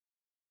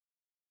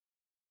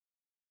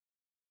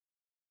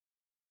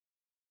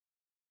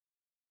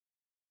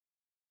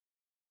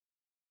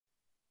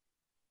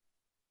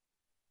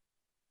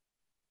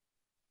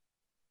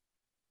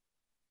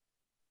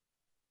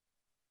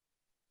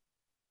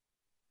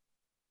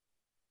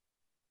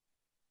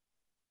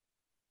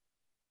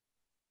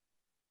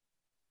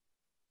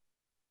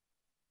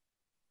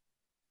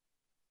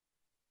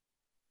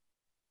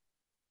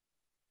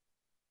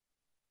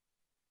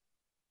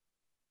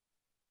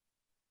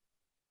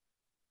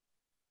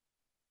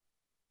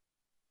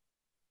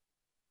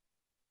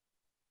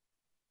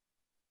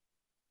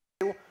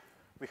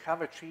we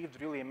have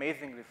achieved really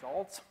amazing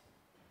results,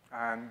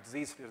 and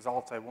these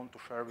results I want to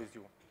share with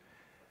you.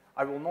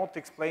 I will not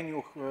explain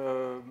you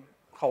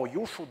how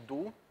you should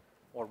do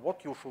or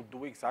what you should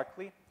do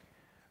exactly,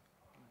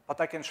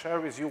 but I can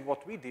share with you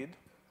what we did,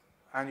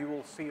 and you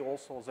will see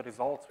also the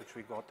results which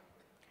we got.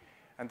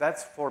 And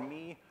that's, for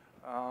me,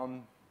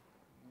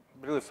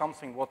 really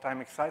something what I'm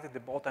excited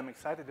about. I'm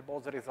excited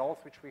about the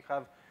results which we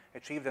have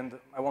achieved, and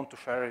I want to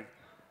share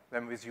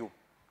them with you.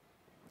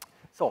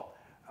 So,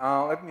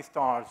 let me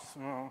start.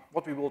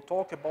 What we will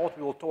talk about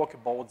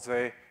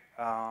the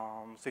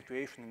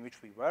situation in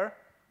which we were,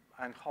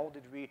 and how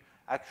did we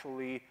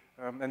actually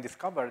and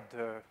discovered,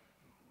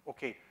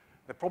 okay,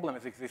 the problem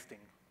is existing,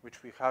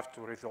 which we have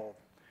to resolve.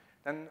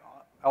 Then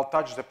I'll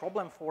touch the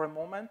problem for a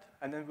moment,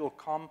 and then we'll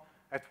come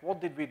at what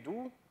did we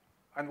do,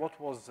 and what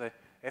was the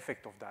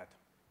effect of that.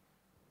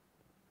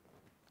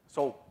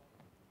 So,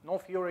 no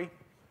theory,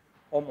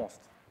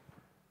 almost.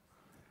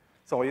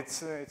 So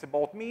it's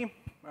about me.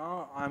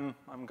 I'm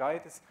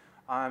Gaitis.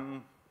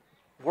 I'm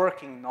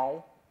working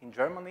now in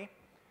Germany,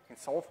 in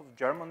south of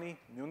Germany,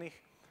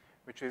 Munich,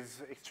 which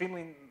is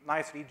extremely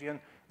nice region.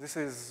 This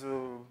is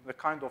the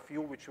kind of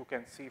view which you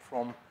can see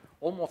from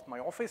almost my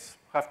office.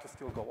 Have to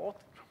still go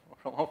out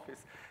from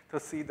office to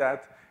see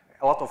that.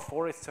 A lot of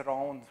forests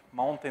around,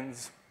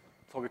 mountains,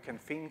 so we can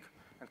think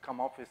and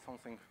come up with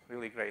something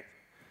really great,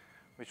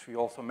 which we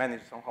also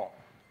manage somehow.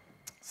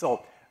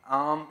 So,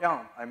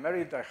 yeah, I'm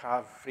married, I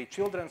have 3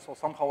 children, so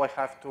somehow I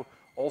have to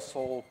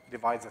also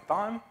divide the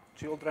time.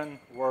 Children,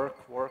 work,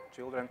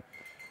 children.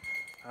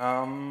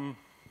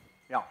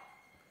 Yeah.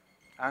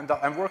 And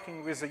I'm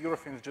working with the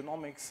Eurofins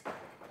Genomics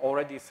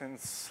already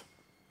since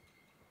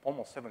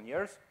almost 7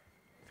 years.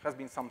 It has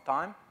been some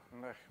time,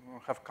 and I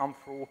have come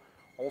through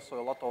also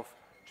a lot of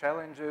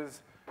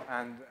challenges,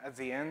 and at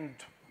the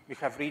end, we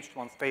have reached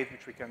one state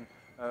which we can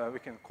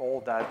call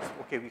that,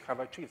 okay, we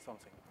have achieved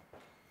something.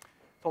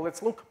 So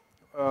let's look.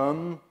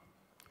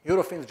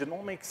 Eurofins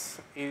Genomics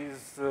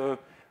is a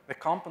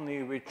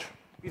company which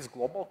is a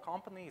global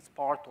company. It's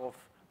part of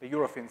the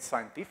Eurofins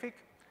Scientific.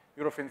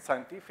 Eurofins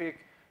Scientific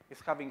is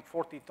having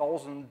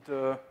 40,000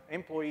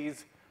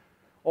 employees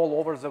all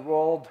over the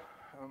world,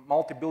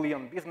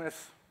 multi-billion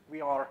business. We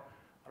are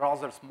a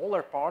rather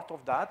smaller part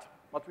of that,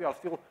 but we are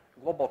still a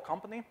global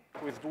company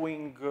who is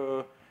doing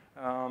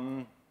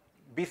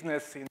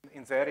business in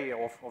the area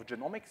of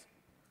genomics.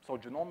 So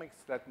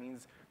genomics, that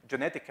means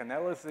genetic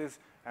analysis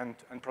and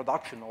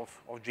production of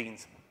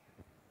genes.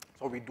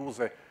 So we do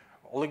the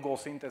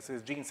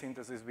oligosynthesis, gene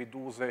synthesis, we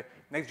do the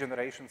next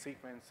generation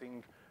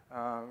sequencing,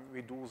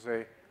 we do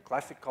the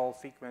classical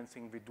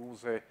sequencing, we do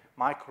the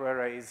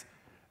microarrays.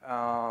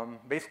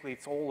 Basically,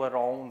 it's all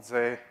around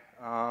the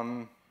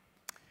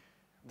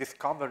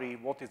discovery,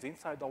 what is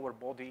inside our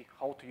body,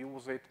 how to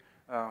use it,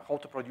 how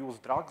to produce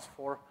drugs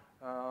for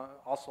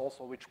us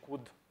also, which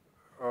could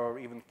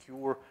even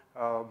cure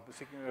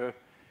the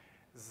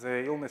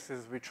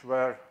illnesses which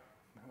were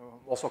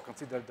also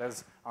considered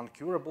as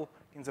uncurable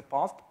in the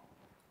past.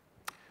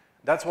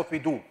 That's what we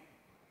do.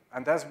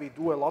 And as we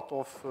do a lot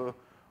of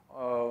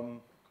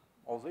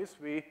this,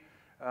 we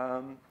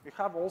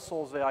have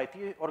also the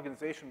IT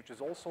organization, which is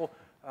also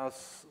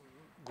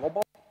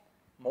global,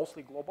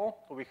 mostly global.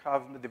 So we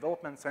have the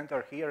development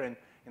center here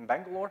in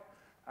Bangalore,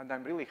 and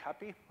I'm really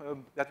happy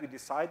that we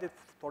decided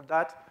for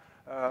that.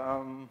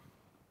 I'm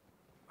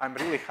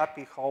really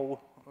happy how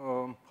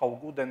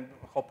good and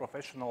how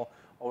professional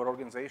our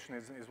organization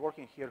is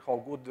working here, how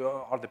good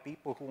are the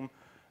people whom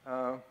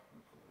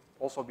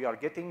also we are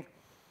getting.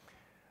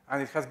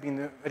 And it has been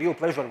a real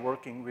pleasure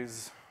working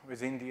with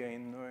India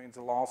in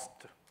the last,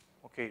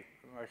 okay,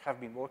 I have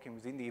been working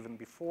with India even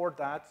before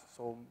that,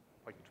 so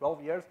like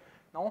 12 years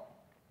now.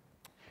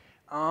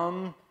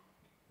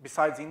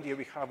 Besides India,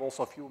 we have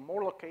also a few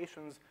more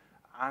locations,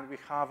 and we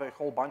have a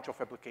whole bunch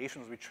of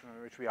applications which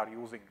we are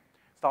using.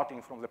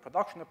 Starting from the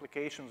production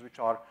applications, which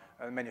are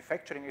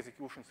manufacturing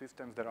execution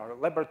systems, there are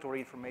laboratory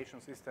information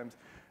systems,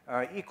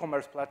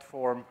 e-commerce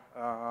platforms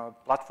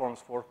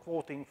for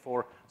quoting,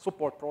 for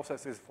support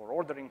processes, for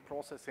ordering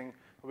processing.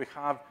 We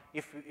have,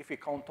 if we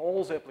count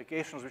all the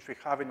applications which we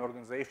have in the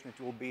organization,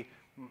 it will be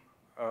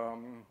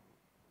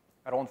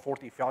around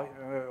 45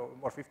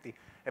 or 50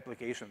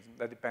 applications.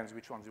 That depends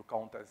which ones you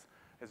count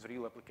as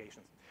real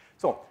applications.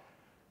 So,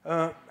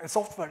 and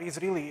software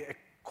is really a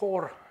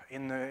core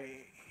in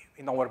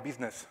our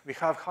business. We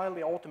have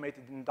highly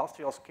automated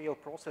industrial scale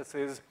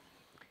processes.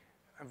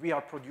 We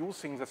are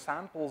producing the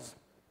samples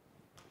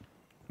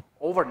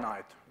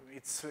overnight.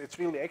 It's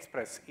really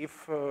express.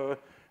 If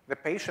the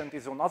patient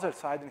is on the other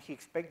side and he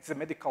expects the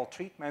medical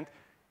treatment,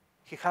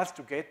 he has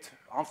to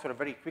answer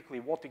very quickly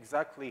what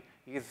exactly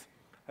is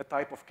a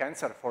type of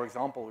cancer, for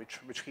example,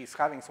 which he's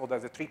having, so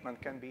that the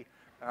treatment can be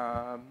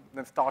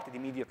then started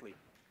immediately.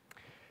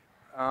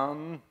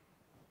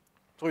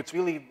 So it's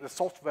really, the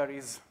software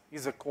is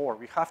a core.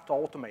 We have to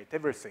automate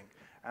everything.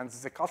 And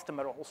the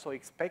customer also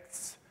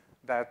expects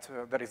that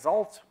the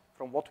results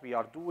from what we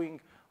are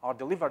doing are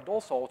delivered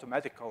also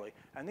automatically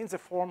and in the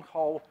form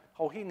how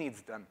he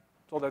needs them,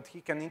 so that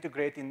he can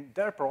integrate in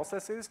their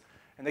processes.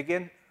 And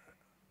again,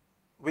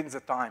 wins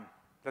the time.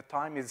 The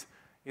time is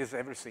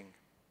everything.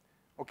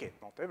 Okay,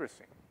 not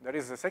everything. There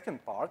is a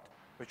second part,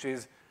 which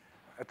is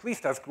at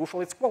least as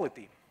crucial, it's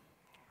quality.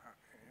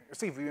 You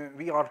see,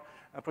 we are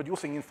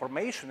producing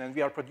information, and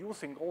we are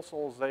producing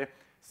also the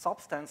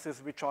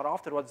substances which are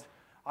afterwards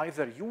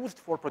either used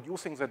for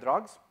producing the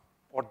drugs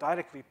or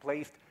directly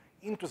placed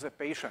into the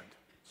patient.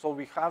 So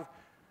we have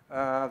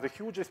the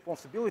huge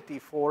responsibility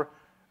for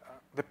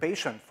the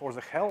patient, for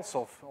the health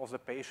of the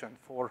patient,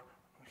 for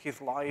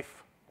his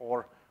life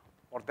or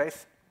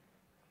death.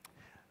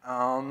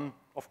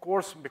 Of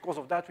course, because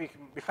of that, we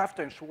have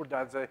to ensure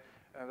that the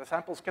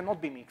samples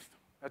cannot be mixed,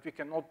 that we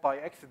cannot by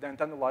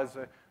accident analyze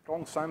the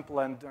wrong sample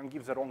and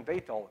give the wrong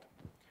data out.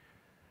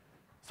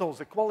 So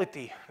the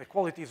quality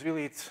is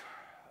really, it's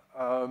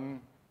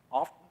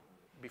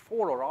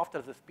before or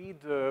after the speed,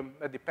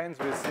 it depends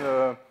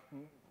with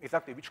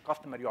exactly which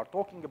customer you are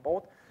talking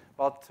about,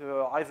 but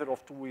either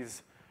of two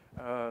is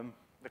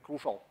the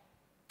crucial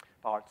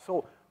part.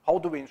 So how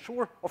do we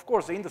ensure? Of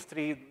course, the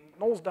industry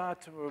knows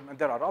that, and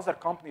there are other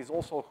companies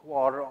also who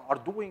are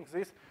doing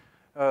this.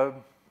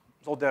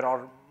 So there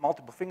are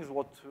multiple things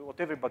what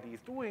everybody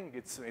is doing.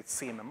 It's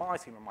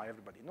CMMI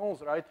everybody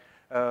knows, right?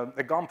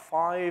 The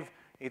GAMP5,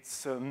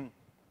 it's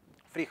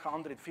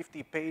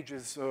 350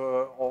 pages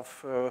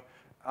of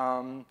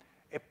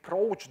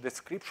approach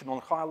description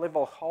on high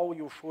level how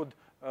you should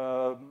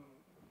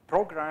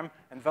program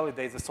and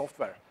validate the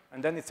software.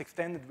 And then it's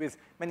extended with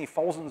many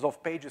thousands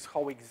of pages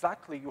how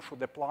exactly you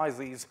should apply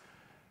these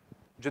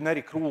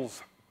generic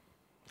rules.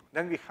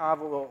 Then we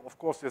have, of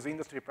course, as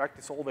industry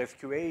practice, always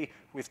QA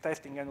with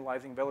testing,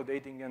 analyzing,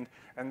 validating,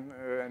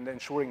 and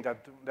ensuring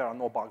that there are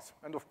no bugs.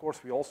 And of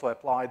course, we also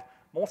applied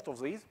most of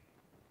these,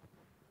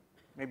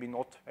 maybe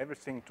not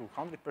everything to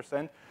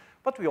 100%,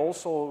 but we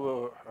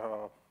also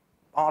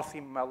are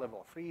CML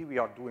level 3. We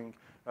are doing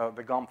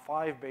the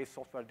GAMP5-based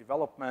software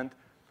development.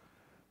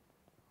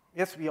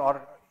 Yes, we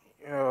are.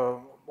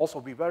 Also,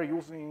 we were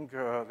using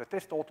the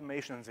test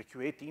automation. The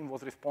QA team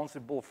was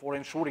responsible for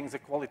ensuring the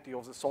quality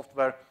of the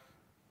software,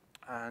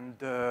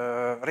 and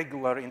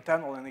regular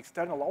internal and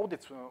external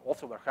audits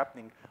also were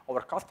happening.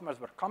 Our customers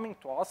were coming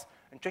to us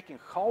and checking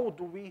how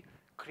do we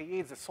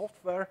create the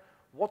software,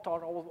 what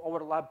are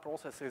our lab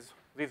processes.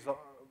 These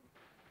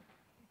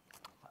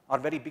are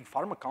very big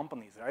pharma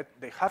companies, right?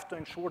 They have to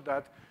ensure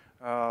that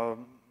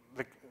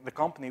the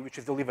company which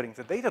is delivering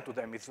the data to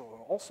them is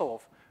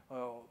also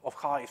of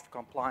highest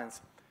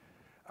compliance.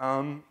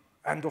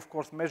 And of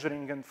course,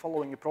 measuring and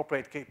following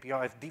appropriate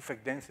KPIs,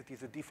 defect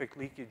densities, the defect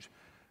leakage,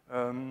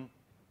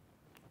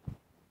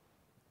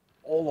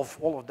 all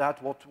of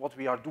that, what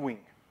we are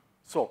doing.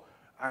 So,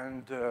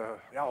 and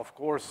yeah, of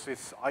course,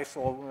 it's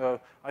ISO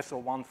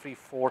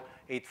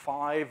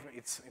 13485.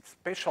 It's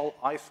special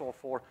ISO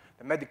for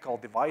the medical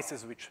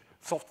devices, which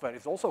software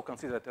is also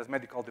considered as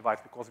medical device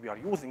because we are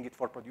using it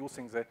for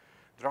producing the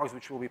drugs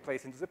which will be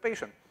placed into the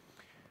patient.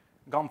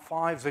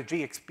 GAMP5, the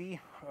GXP,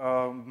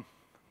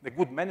 the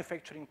good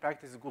manufacturing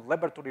practices, good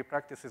laboratory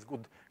practices,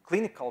 good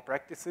clinical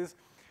practices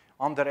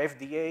under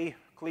FDA,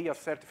 CLIA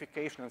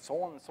certification, and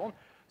so on and so on.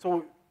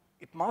 So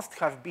it must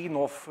have been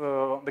of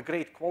the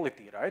great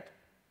quality, right?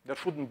 There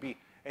shouldn't be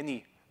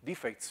any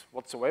defects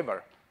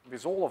whatsoever.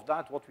 With all of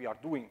that, what we are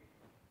doing.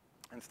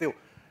 And still,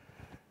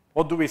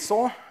 what do we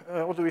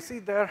see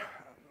there?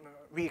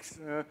 We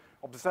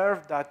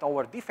observe that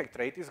our defect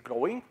rate is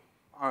growing.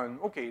 And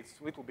okay, it's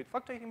a little bit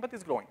fluctuating, but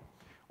it's growing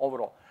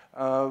overall.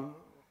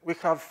 We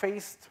have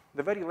faced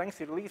the very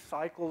lengthy release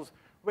cycles,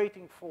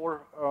 waiting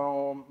for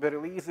the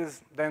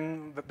releases.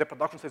 Then the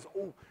production says,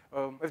 oh,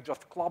 let's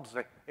just club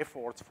the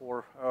efforts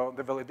for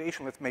the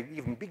validation. Let's make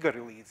even bigger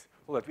release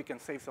so that we can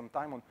save some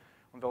time on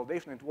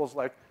validation. It was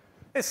like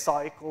a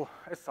cycle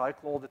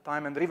all the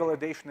time, and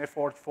revalidation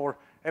effort for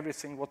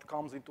everything what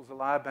comes into the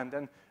lab. And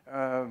then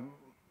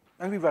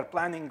and we were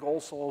planning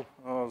also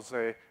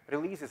the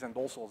releases and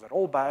also the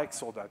rollback,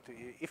 so that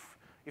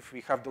if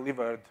we have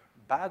delivered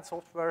bad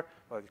software,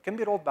 well, it can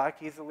be rolled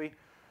back easily.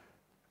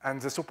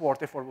 And the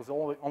support effort was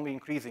only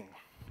increasing.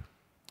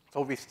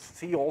 So we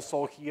see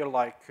also here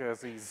like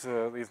these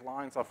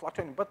lines are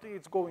fluctuating, but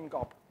it's going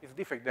up. It's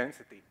defect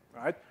density,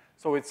 right?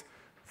 So it's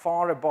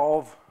far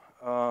above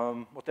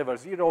whatever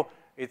 0.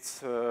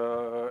 It's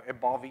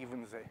above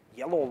even the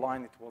yellow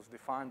line. It was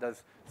defined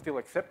as still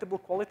acceptable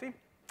quality.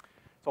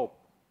 So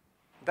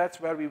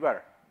that's where we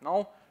were.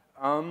 Now,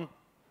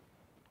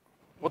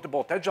 what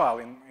about Agile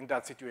in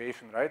that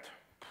situation, right?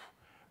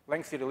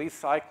 Lengthy release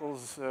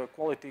cycles,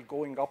 quality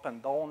going up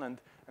and down, and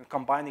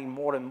combining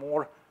more and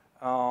more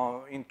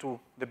into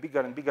the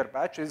bigger and bigger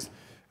batches.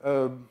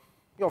 Yeah,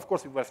 of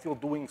course, we were still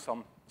doing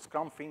some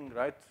scrum thing,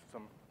 right?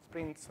 Some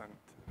sprints and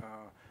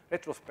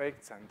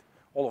retrospects and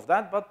all of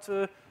that, but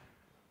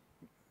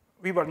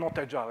we were not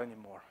Agile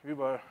anymore. We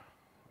were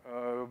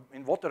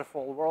in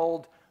waterfall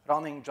world,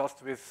 running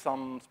just with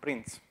some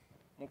sprints.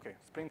 Okay,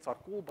 sprints are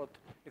cool, but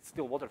it's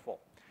still waterfall.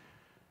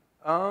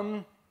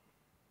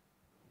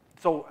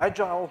 So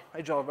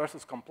Agile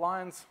versus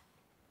compliance,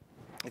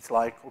 it's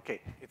like,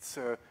 okay, it's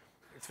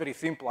very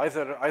simple.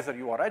 Either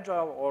you are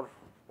Agile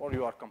or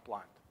you are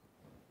compliant.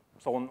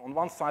 So on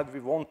one side, we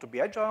want to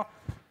be agile,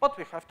 but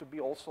we have to be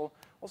also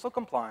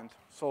compliant.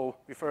 So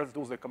we first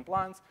do the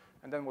compliance,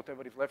 and then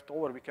whatever is left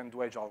over, we can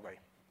do agile way,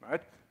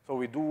 right? So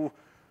we do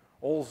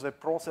all the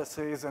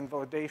processes and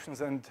validations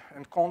and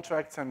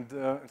contracts and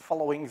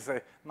following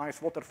the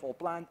nice waterfall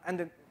plan, and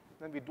then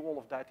we do all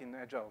of that in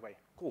an agile way.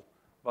 Cool,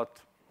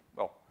 but,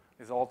 well,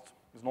 result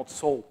is not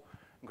so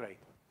great.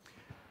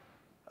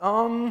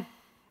 Then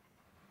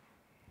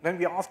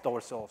we asked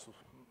ourselves,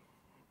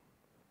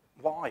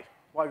 why?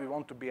 Why we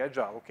want to be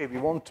agile? Okay, we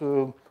want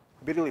to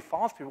be really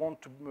fast. We want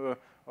to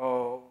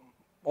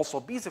also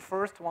be the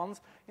first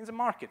ones in the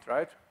market,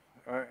 right?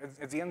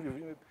 At the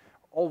end,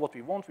 all what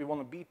we want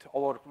to beat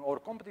our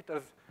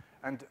competitors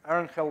and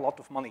earn hell lot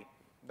of money.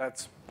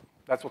 That's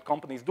what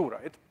companies do,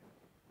 right?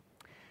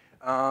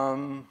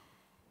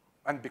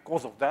 And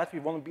because of that, we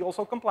want to be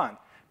also compliant,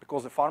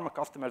 because the pharma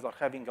customers are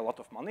having a lot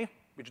of money,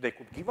 which they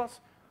could give us,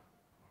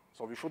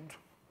 so we should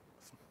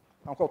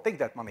somehow take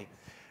that money.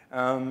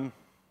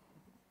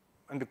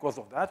 And because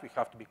of that, we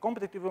have to be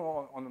competitive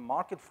on the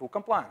market through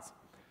compliance.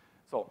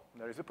 So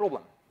there is a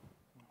problem.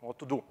 What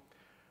to do?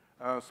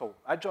 So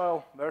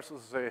agile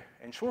versus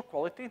ensure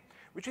quality,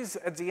 which is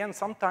at the end,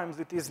 sometimes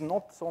it is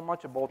not so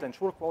much about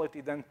ensure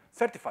quality than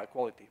certify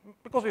quality,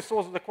 because we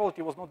saw that the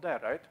quality was not there,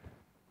 right?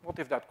 What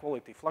if that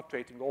quality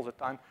fluctuating all the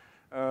time?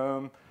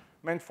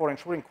 Meant for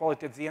ensuring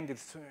quality at the end,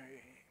 it's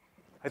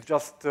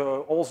just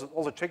all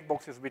the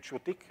checkboxes which you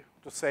tick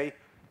to say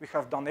we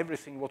have done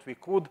everything what we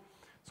could.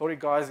 Sorry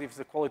guys, if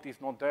the quality is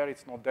not there,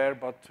 it's not there,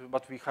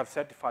 but we have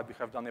certified, we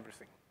have done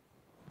everything.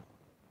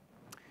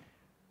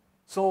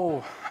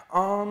 So,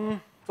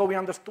 so we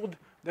understood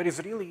there is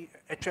really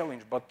a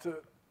challenge, but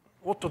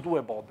what to do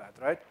about that,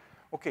 right?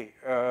 Okay,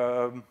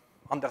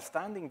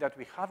 understanding that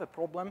we have a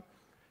problem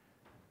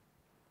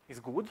is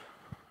good,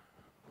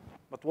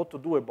 but what to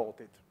do about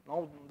it?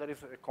 Now there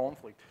is a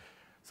conflict.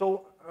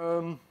 So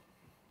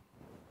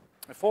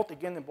I thought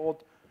again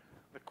about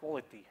the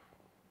quality.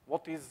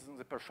 What is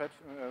the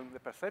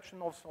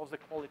perception of the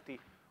quality?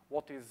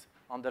 What is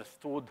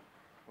understood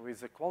with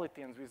the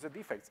quality and with the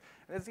defects?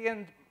 And at the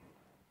end,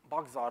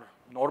 bugs are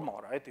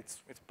normal, right?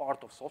 It's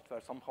part of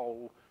software.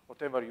 Somehow,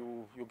 whatever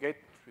you get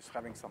is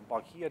having some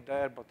bug here,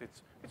 there, but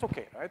it's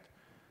okay, right?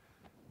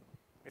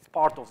 It's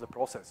part of the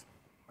process.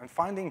 And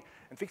finding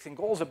and fixing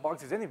all the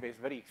bugs is anyways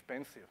very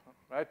expensive,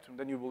 right? And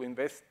then you will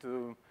invest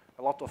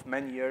a lot of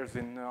many years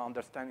in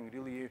understanding,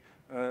 really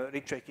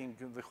rechecking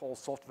the whole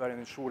software and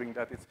ensuring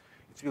that it's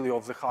really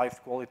of the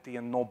highest quality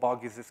and no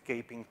bug is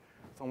escaping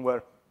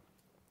somewhere.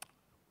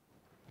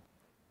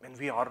 And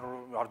we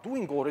are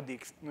doing already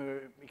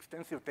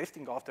extensive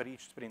testing after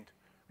each sprint.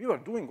 We are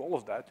doing all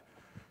of that.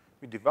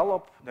 We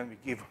develop, then we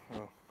give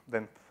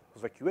then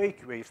the QA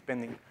is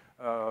spending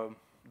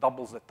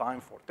doubles the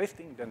time for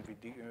testing,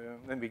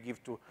 then we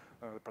give to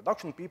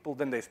production people,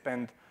 then they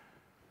spend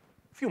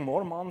a few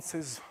more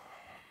months,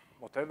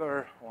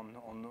 whatever,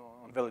 on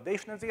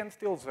validation at the end.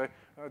 Still, the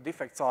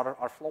defects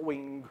are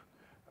flowing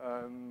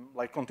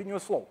like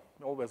continuous flow.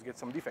 You always get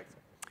some defects.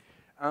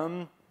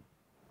 And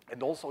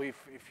also,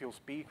 if you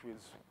speak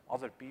with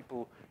other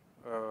people,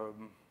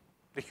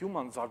 the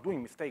humans are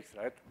doing mistakes,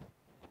 right?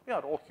 We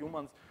are all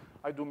humans.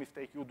 I do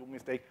mistake, you do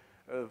mistake.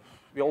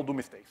 We all do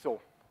mistakes. So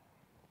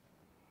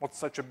what's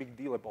such a big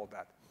deal about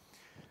that?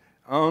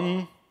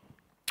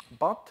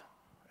 But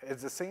at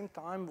the same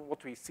time,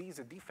 what we see,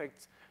 the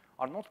defects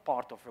are not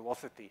part of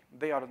velocity.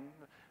 They are,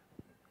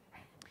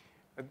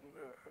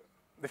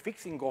 the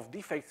fixing of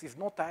defects is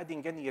not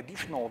adding any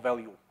additional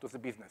value to the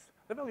business.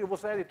 The value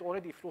was added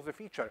already through the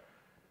feature.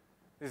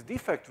 This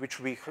defect which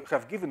we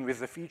have given with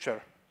the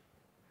feature,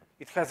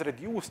 it has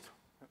reduced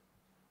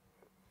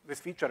this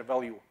feature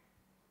value.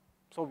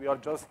 So we are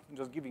just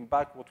giving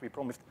back what we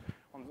promised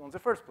on the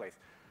first place.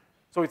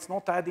 So it's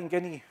not adding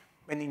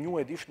any new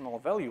additional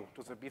value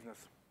to the business.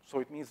 So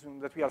it means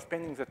that we are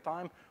spending the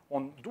time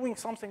on doing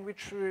something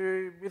which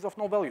is of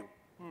no value.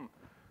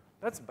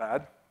 That's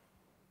bad.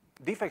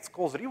 Defects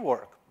cause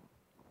rework.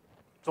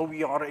 So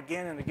we are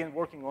again and again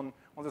working on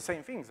the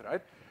same things,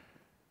 right?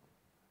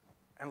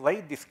 And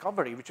late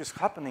discovery, which is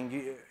happening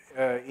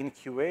in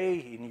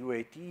QA, in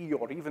UAT,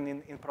 or even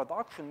in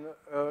production,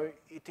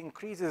 it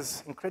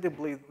increases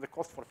incredibly the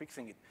cost for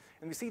fixing it.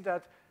 And we see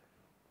that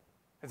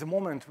at the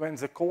moment when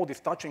the code is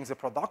touching the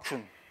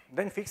production,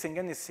 then fixing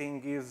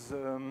anything is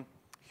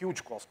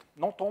huge cost.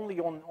 Not only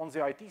on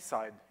the IT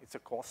side, it's a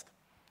cost.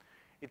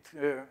 It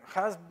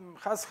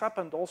has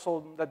happened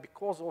also that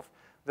because of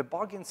the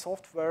bug in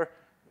software,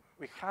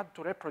 we had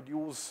to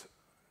reproduce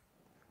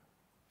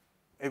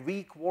a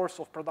week worth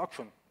of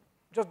production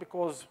just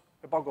because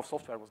a bug of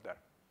software was there.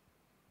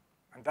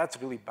 And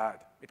that's really bad.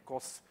 It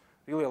costs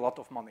really a lot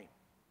of money.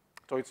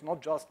 So it's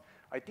not just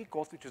IT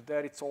cost which is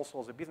there, it's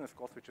also the business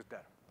cost which is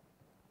there.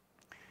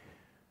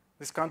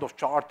 This kind of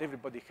chart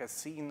everybody has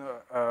seen.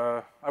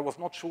 I was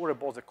not sure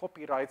about the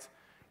copyrights.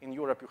 In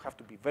Europe, you have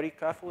to be very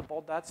careful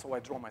about that, so I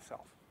draw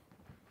myself.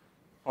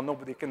 Or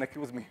nobody can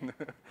accuse me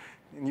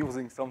in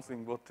using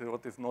something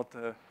what is not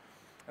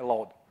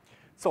allowed.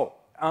 So,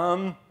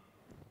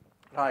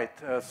 right,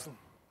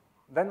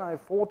 then I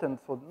thought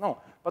and thought, no,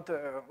 but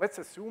let's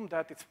assume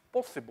that it's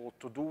possible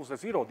to do the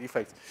zero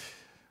defects.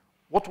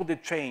 What would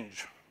it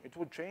change? It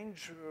would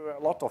change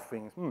a lot of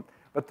things.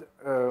 But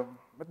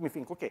let me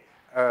think, okay.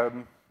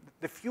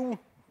 The few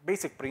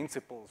basic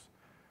principles,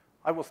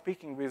 I was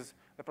speaking with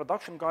the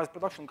production guys.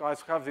 Production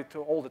guys have it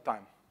all the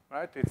time,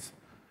 right? It's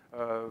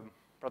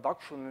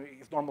production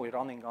is normally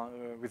running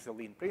with the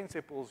lean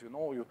principles. You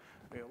know, you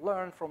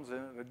learn from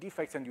the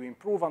defects and you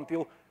improve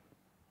until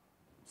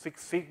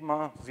Six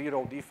Sigma,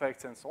 zero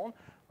defects, and so on.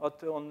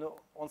 But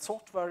on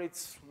software,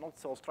 it's not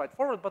so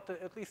straightforward. But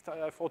at least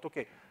I thought,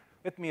 okay,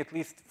 let me at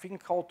least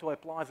think how to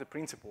apply the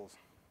principles.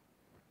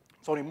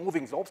 So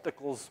removing the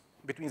obstacles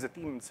between the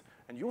teams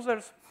and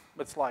users,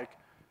 that's like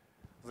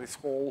this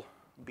whole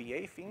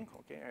BA thing,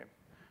 okay?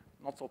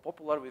 I'm not so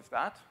popular with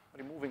that,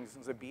 removing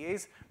the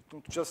BAs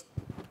to just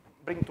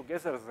bring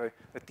together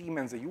the team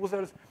and the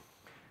users.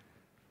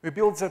 We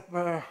build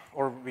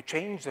or we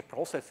change the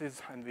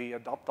processes and we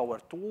adapt our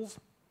tools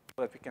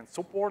so that we can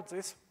support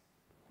this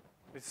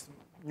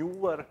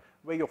newer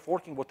way of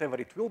working, whatever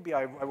it will be.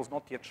 I was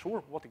not yet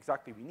sure what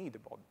exactly we need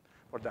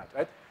for that,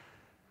 right?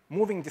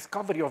 Moving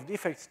discovery of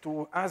defects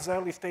to as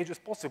early stage as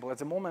possible at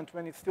the moment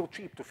when it's still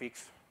cheap to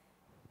fix.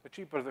 The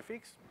cheaper the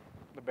fix,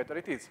 the better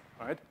it is,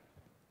 right?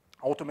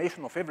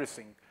 Automation of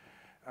everything.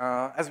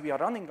 As we are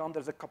running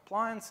under the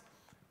compliance,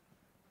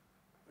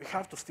 we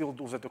have to still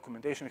do the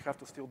documentation, we have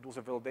to still do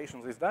the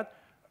validations, is that?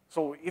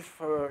 So if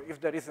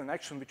there is an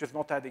action which is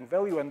not adding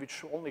value and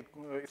which only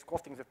is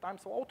costing the time,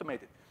 so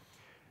automate it.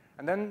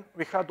 And then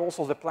we had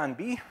also the plan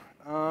B.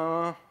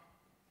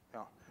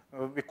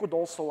 We could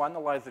also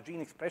analyze the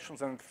gene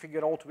expressions and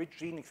figure out which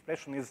gene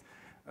expression is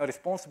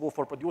responsible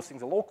for producing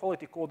the low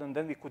quality code, and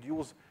then we could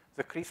use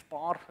the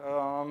CRISPR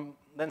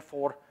then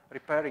for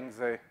repairing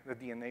the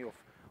DNA of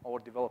our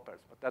developers.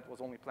 But that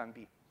was only plan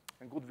B.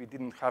 And good, we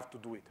didn't have to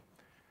do it.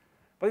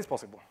 But it's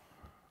possible.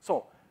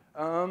 So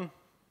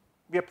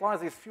we apply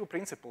these few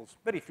principles,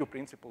 very few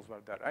principles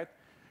were there, right?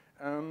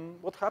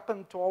 What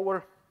happened to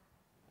our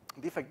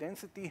defect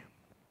density?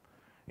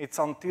 It's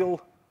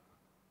until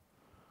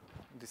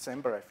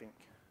December, I think,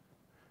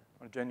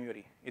 or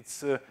January.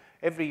 It's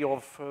every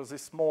of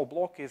this small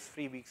block is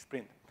 3-week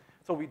sprint.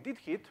 So we did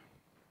hit,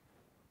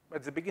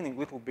 at the beginning, a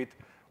little bit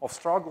of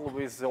struggle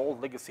with the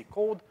old legacy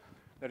code.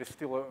 There is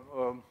still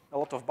a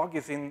lot of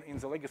bugs in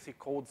the legacy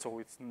code, so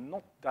it's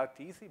not that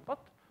easy. But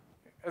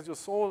as you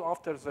saw,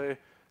 after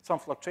some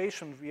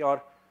fluctuation, we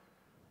are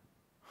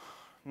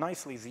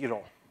nicely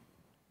zero.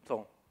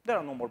 So there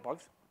are no more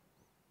bugs.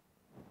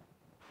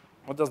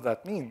 What does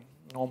that mean,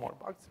 no more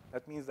bugs?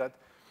 That means that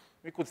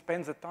we could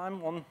spend the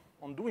time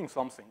on doing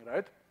something,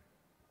 right?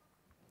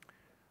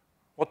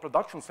 What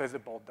production says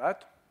about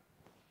that?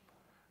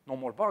 No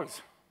more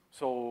bugs.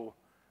 So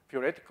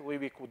theoretically,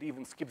 we could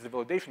even skip the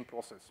validation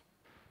process.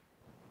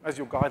 As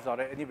you guys are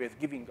anyways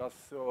giving us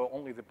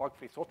only the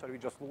bug-free software, we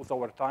just lose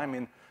our time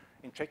in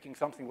checking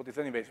something what is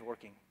anyways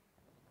working.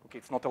 Okay,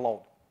 it's not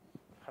allowed.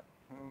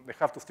 They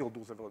have to still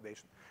do the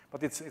validation.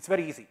 But it's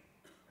very easy.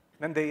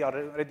 Then they are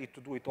ready to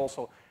do it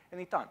also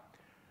anytime.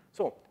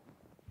 So,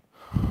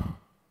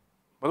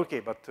 but okay,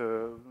 but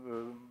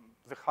the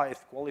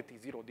highest quality,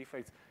 zero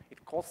defects,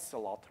 it costs a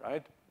lot,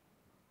 right?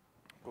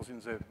 Because in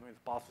the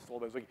past it's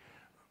always like,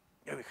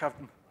 yeah, we have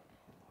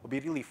to be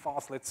really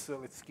fast. Let's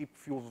skip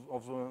few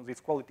of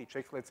these quality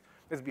checks.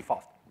 Let's be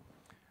fast.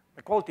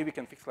 The quality we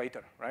can fix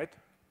later, right?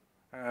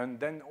 And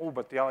then, oh,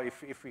 but yeah,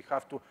 if we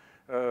have to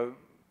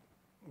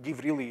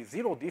give really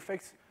zero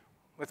defects,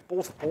 let's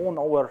postpone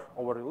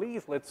our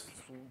release. Let's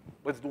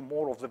do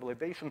more of the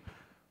validation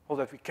so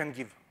that we can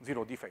give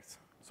zero defects.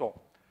 So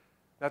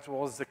that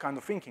was the kind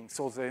of thinking.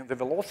 So the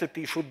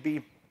velocity should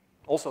be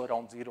also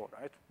around zero,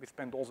 right? We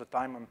spend all the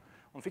time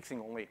on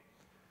fixing only.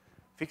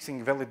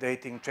 Fixing,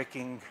 validating,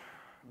 checking,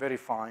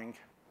 verifying.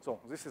 So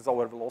this is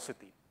our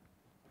velocity.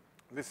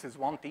 This is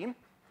one team.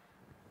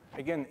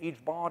 Again,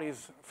 each bar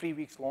is 3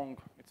 weeks long.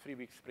 It's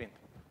 3-week sprint.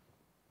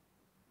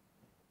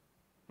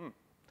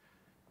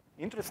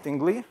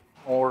 Interestingly,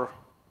 or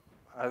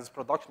as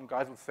production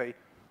guys would say,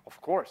 of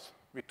course,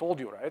 we told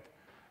you, right?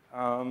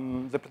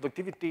 The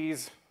productivity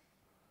is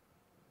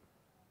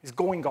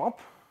going up.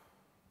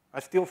 I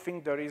still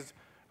think there is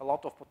a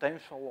lot of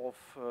potential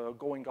of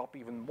going up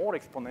even more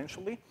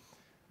exponentially.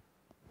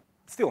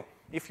 Still,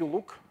 if you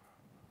look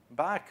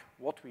back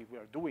what we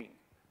were doing,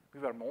 we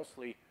were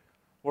mostly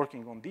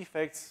working on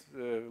defects,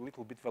 a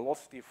little bit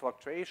velocity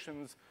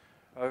fluctuations.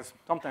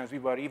 Sometimes we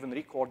were even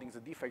recording the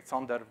defects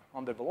under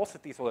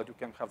velocity so that you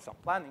can have some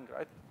planning,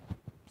 right?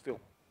 Still.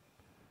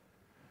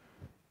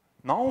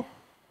 Now,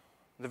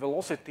 the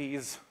velocity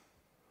is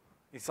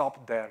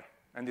up there,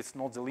 and it's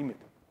not the limit.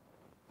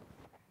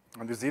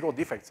 And with zero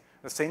defects,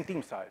 the same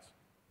team size.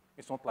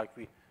 It's not like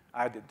we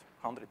added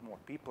 100 more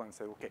people and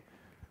said, okay,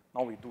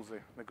 now we do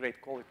the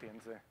great quality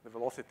and the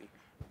velocity.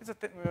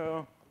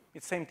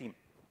 It's same team.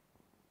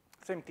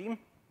 Same team,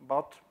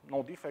 but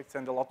no defects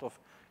and a lot of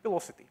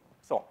velocity.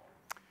 So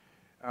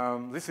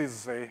This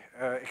is a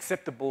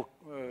acceptable,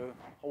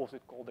 how was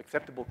it called?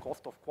 Acceptable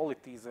cost of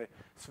quality is a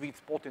sweet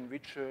spot in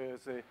which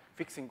the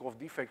fixing of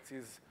defects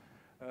is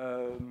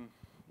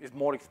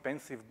more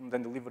expensive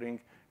than delivering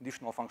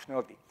additional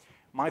functionality.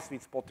 My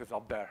sweet spot is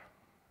up there.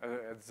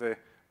 It's a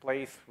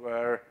place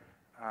where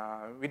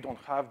we don't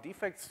have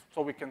defects,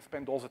 so we can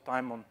spend all the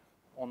time on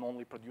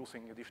only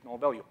producing additional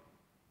value.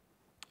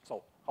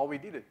 So how we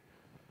did it?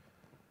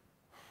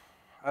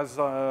 As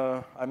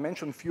I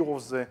mentioned, few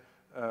of the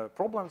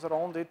problems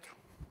around it,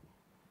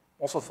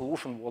 also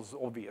solution was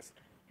obvious.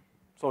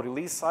 So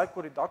release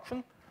cycle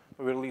reduction,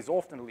 we release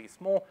often, release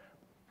small.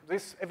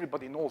 This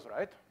everybody knows,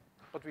 right?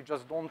 But we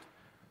just don't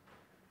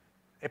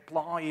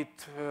apply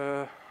it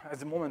at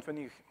the moment when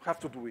you have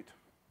to do it.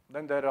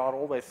 Then there are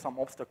always some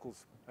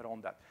obstacles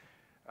around that.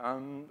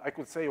 I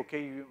could say,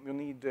 okay, you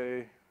need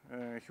a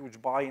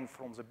huge buy-in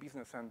from the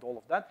business and all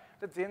of that.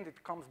 At the end,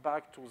 it comes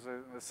back to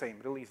the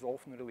same, release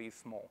often, release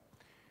small.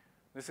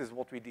 This is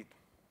what we did,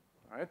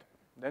 right?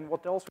 Then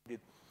what else we did?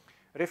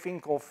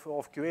 Rethink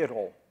of QA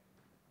role.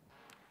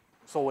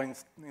 So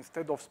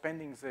instead of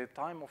spending the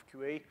time of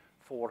QA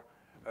for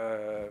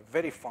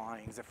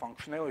verifying the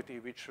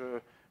functionality, which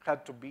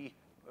had to be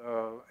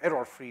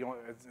error-free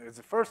at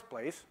the first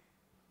place,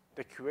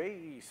 the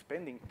QA is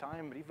spending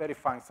time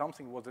re-verifying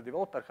something what the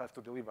developer has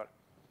to deliver.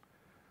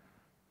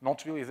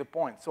 Not really the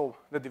point. So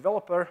the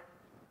developer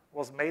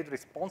was made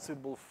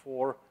responsible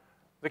for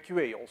the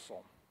QA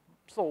also.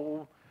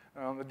 So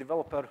the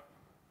developer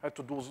had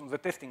to do the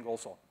testing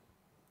also.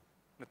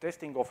 The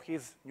testing of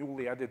his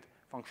newly added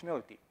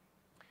functionality.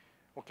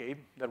 Okay,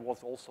 there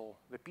was also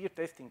the peer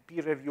testing,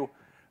 peer review,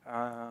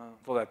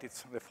 so that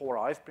it's the 4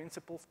 I's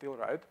principle still,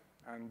 right?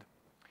 And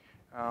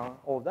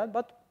all of that,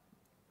 but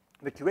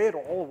the QA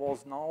role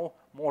was now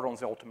more on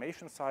the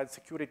automation side,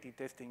 security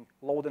testing,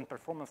 load and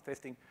performance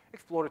testing,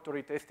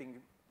 exploratory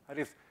testing. There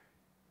is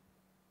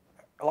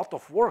a lot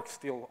of work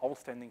still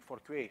outstanding for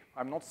QA.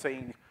 I'm not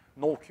saying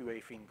no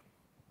QA thing.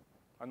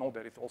 I know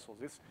there is also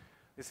this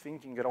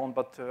thinking around,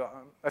 but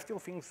I still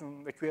think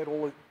the QA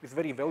role is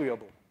very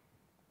valuable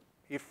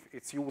if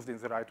it's used in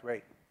the right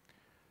way.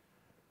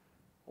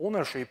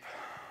 Ownership,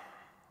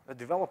 the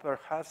developer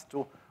has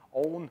to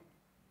own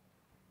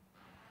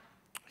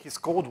his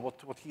code,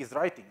 what he is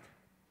writing.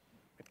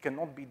 It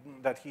cannot be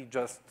that he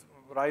just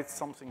writes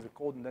something, the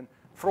code, and then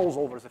throws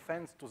over the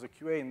fence to the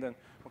QA, and then,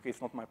 okay, it's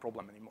not my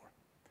problem anymore.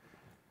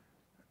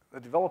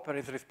 The developer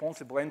is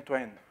responsible end to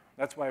end.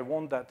 That's why I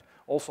want that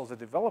also the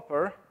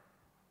developer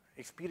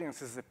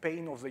experiences the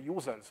pain of the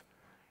users.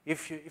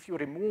 If you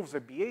remove the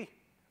BA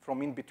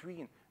from in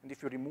between, and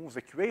if you remove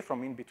the QA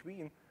from in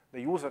between,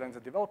 the user and the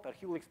developer,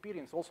 he will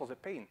experience also the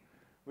pain,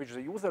 which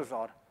the users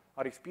are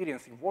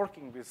experiencing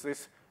working with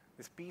this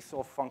piece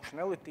of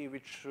functionality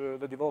which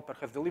the developer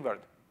has delivered.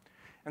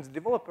 And the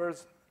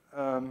developers,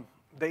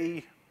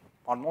 they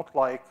are not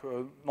like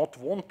not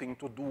wanting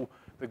to do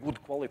the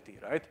good quality,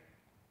 right?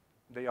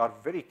 They are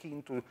very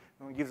keen to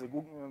give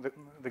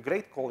the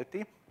great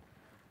quality,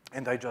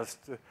 and I just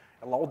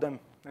allow them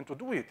and to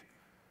do it.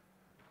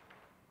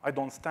 I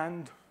don't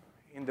stand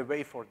in the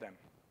way for them.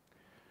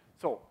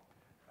 So,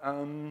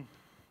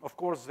 of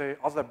course, the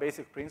other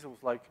basic principles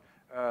like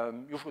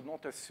you should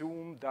not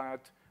assume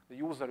that the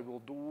user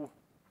will do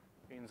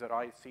in the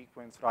right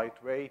sequence,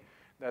 right way,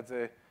 that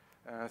the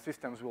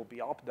systems will be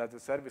up, that the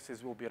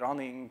services will be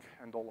running,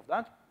 and all of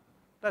that.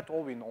 That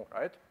all we know,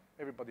 right?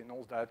 Everybody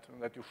knows that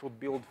you should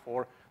build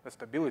for the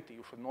stability.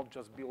 You should not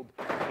just build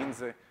in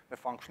the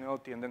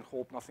functionality and then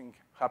hope nothing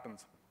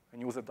happens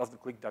and user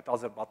doesn't click that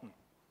other button.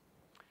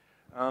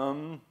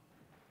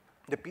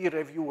 The peer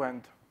review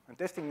and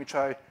testing, which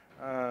I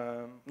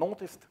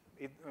noticed,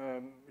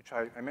 which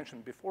I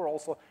mentioned before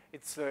also,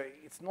 it's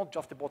not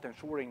just about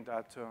ensuring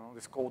that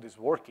this code is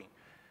working.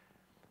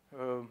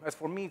 As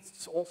for me,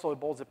 it's also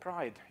about the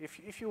pride.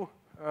 If you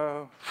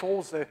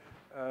show the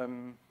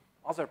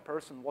other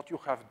person what you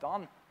have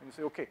done, and you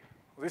say, okay,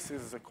 this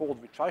is the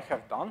code which I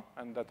have done,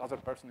 and that other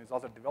person is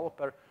other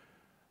developer.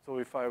 So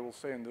if I will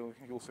say, and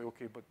he'll say,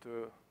 okay, but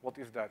what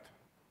is that?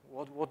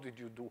 What did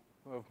you do?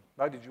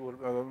 Why did you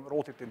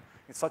wrote it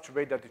in such a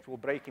way that it will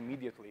break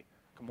immediately?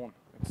 Come on,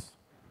 it's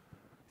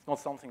not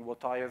something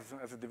what I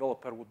as a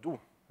developer would do,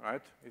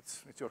 right?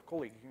 It's your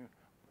colleague.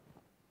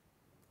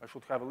 I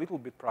should have a little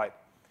bit pride.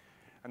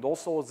 And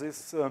also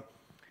this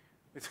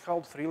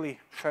helps really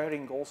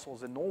sharing also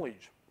the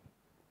knowledge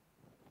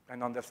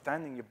and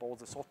understanding about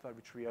the software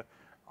which we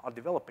are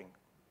developing.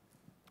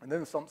 And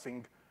then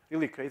something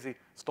really crazy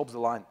stops the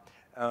line.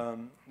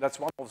 That's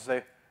one of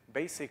the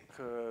basic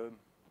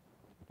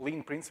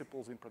lean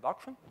principles in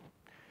production.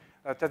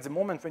 At the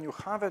moment when you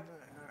have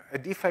a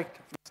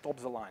defect, stop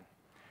the line.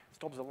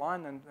 Stop the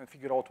line and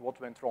figure out what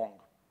went wrong.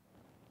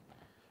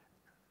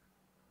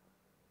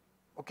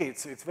 Okay,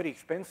 it's very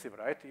expensive,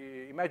 right?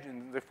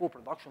 Imagine the full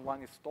production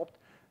line is stopped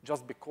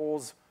just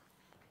because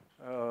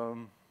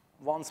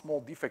one small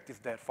defect is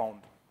there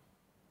found.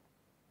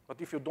 But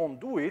if you don't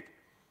do it,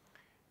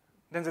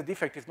 then the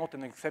defect is not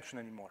an exception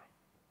anymore.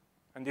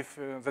 And if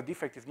the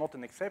defect is not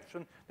an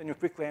exception, then you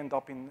quickly end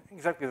up in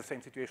exactly the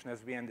same situation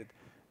as we ended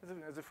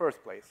as the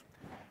first place.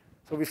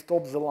 So we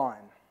stop the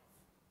line.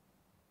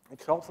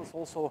 It helps us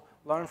also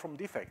learn from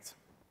defects.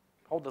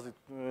 How does it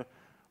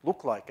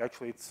look like?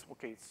 Actually, it's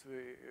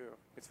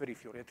very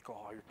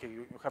theoretical. Okay,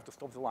 you have to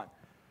stop the line.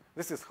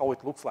 This is how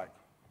it looks like.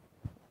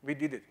 We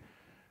did it.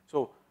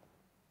 So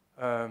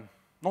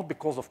not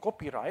because of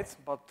copyrights,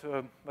 but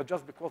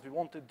just because we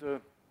wanted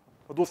to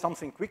do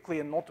something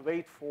quickly and not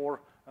wait for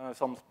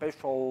some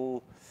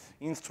special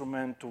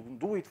instrument to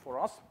do it for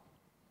us.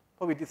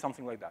 So we did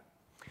something like that.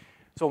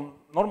 So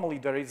normally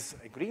there is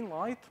a green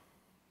light.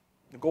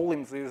 The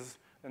Golems is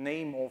the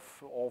name of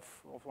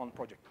one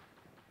project.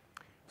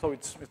 So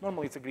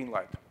normally it's a green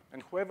light.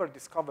 And whoever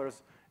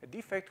discovers a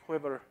defect,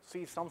 whoever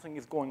sees something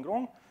is going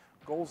wrong,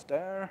 goes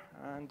there,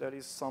 and there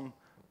is some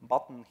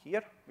button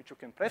here which you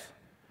can press.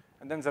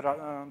 And then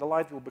the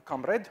light will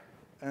become red,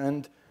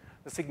 and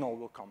the signal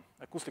will come,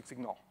 acoustic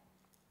signal.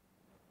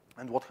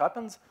 And what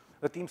happens?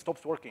 The team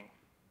stops working.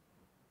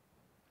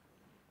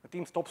 The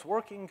team stops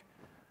working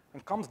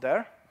and comes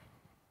there,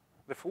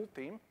 the full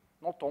team,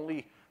 not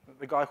only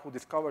the guy who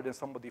discovered and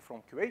somebody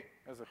from QA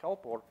as a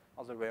help or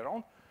other way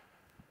around.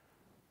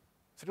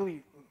 It's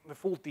really the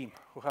full team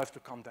who has to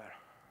come there.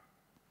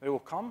 They will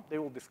come, they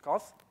will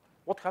discuss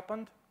what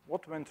happened,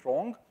 what went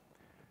wrong,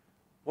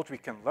 what we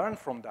can learn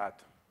from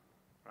that,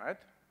 right?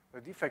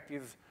 The defect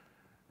is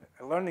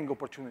a learning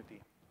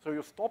opportunity. So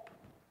you stop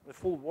the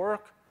full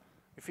work,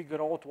 you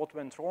figure out what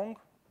went wrong,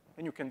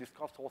 and you can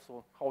discuss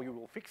also how you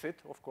will fix it,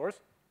 of course.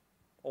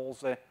 All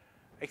the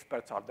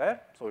experts are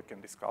there, so you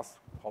can discuss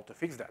how to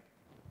fix that.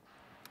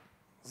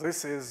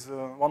 This is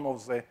one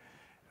of the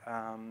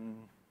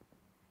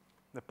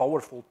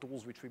powerful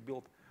tools which we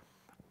built.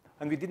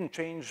 And we didn't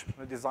change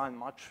the design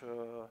much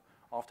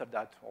after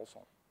that also.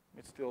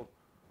 It still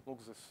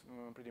looks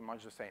pretty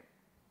much the same.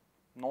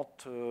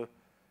 Not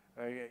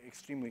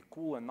extremely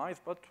cool and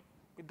nice, but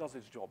it does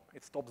its job.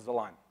 It stops the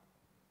line.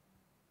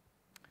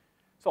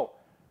 So,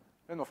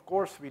 then of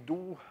course we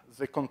do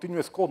the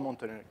continuous code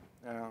monitoring.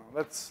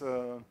 That's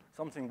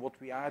something what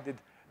we added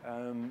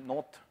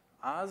not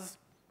as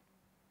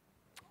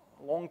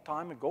long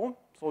time ago.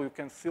 So you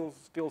can still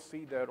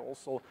see there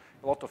also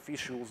a lot of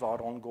issues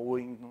are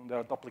ongoing. There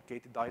are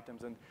duplicated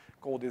items and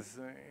code is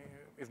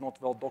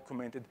not well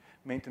documented.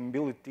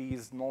 Maintainability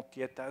is not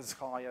yet as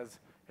high as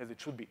it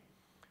should be.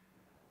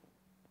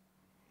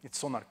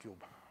 It's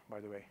SonarQube, by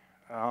the way.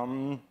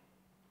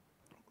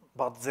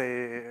 But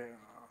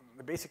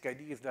the basic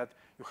idea is that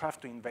you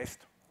have to invest.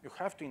 You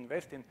have to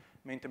invest in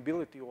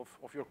maintainability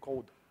of your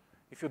code.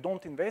 If you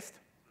don't invest,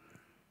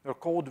 your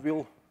code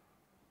will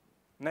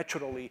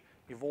naturally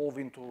evolve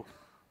into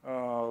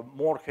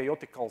more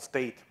chaotical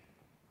state.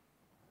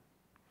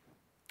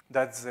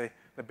 That's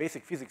the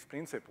basic physics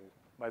principle,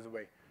 by the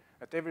way.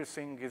 That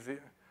everything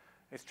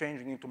is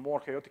changing into more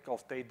chaotical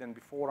state than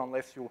before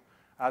unless you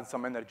add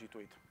some energy to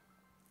it.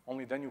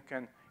 Only then you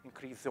can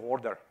increase the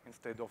order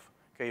instead of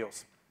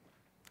chaos.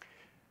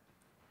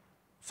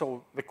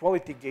 So the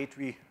quality gate,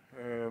 we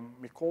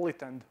call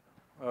it, and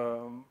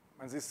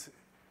this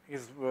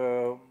is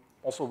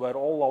also where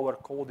all our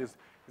code is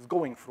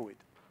going through it.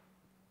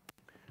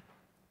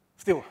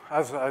 Still,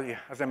 as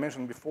I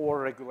mentioned before,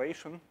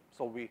 regulation,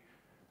 so we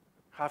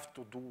have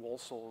to do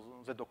also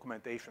the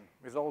documentation.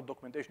 Without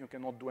documentation, you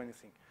cannot do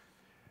anything.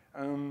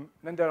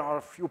 Then there are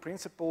a few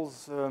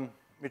principles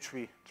which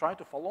we try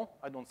to follow.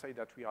 I don't say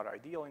that we are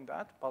ideal in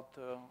that, but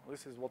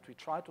this is what we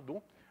try to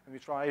do, and we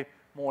try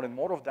more and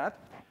more of that.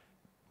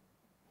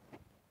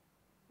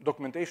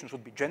 Documentation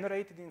should be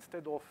generated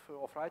instead of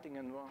writing,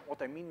 and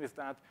what I mean with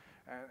that,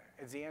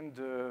 at the end,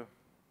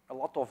 a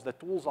lot of the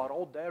tools are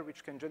out there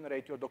which can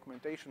generate your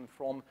documentation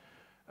from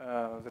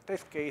the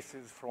test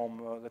cases,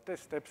 from the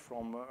test steps,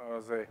 from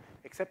the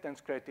acceptance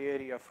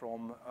criteria,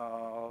 from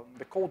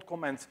the code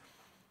comments.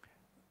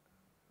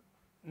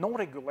 No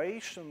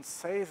regulation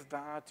says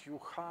that you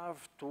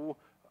have to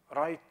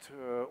write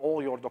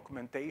all your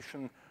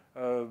documentation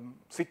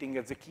sitting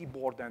at the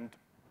keyboard and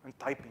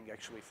typing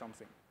actually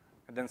something,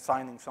 and then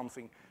signing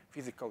something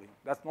physically.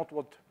 That's not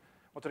what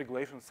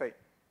regulations say.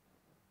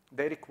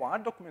 They require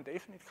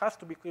documentation. It has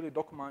to be clearly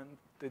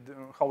documented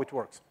how it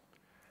works.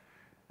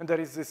 And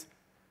there is this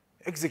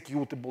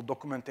executable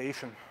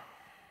documentation.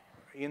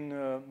 In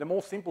the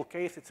most simple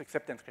case, it's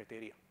acceptance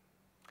criteria.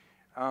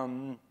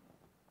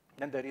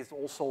 Then there is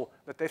also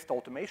the test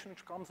automation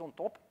which comes on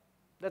top.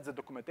 That's the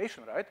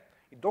documentation, right?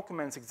 It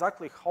documents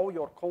exactly how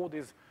your code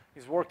is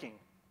working.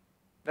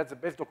 That's the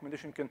best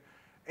documentation you can.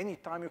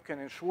 Anytime you can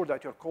ensure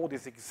that your code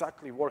is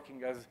exactly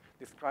working as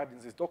described in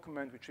this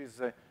document, which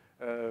is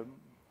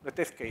the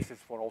test cases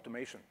for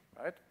automation,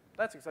 right?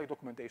 That's exact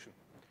documentation.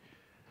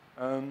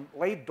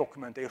 Late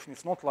documentation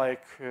is not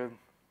like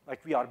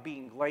we are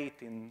being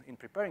late in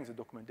preparing the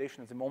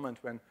documentation at the moment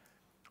when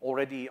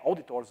already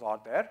auditors are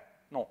there.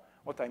 No,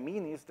 what I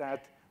mean is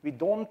that we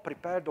don't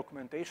prepare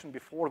documentation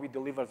before we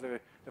deliver the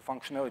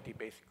functionality,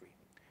 basically.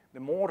 The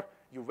more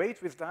you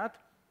wait with that,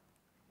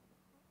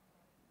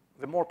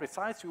 the more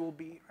precise you will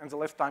be and the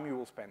less time you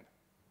will spend,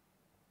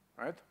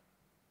 right?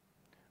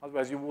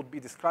 Otherwise, you would be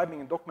describing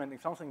and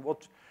documenting something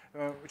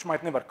which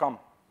might never come.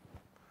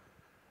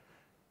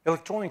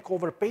 Electronic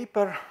over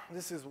paper,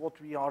 this is what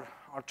we are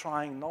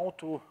trying now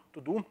to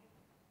do.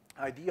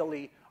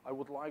 Ideally, I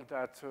would like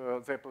that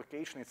the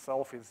application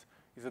itself is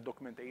a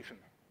documentation,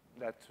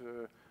 that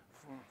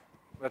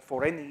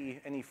for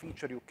any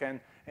feature you can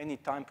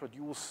anytime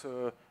produce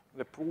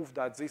the proof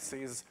that this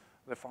is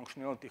the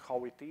functionality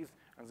how it is,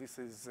 and this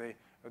is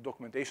a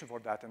documentation for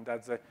that, and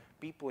that the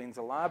people in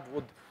the lab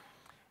would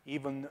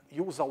even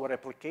use our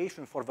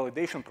application for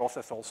validation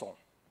process also.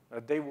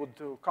 They would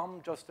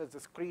come just at the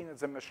screen, at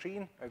the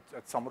machine,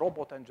 at some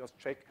robot, and just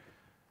check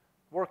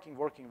working,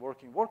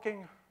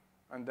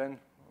 and then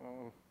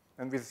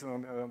and with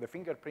the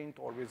fingerprint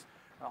or with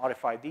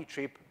RFID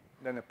chip,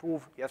 then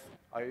approve, yes,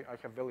 I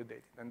have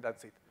validated, and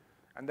that's it.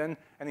 And then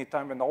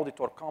anytime an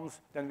auditor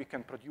comes, then we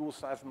can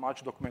produce as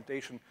much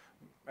documentation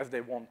as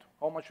they want.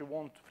 How much you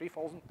want?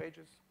 3,000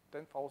 pages,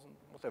 10,000,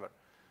 whatever.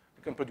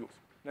 We can produce.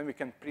 Then we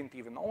can print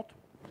even out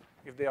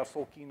if they are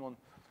so keen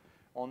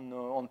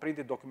on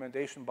printed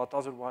documentation, but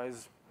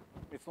otherwise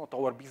it's not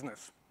our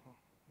business.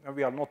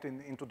 We are not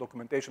into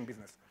documentation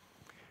business.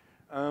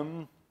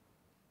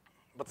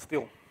 But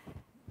still,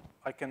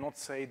 I cannot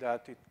say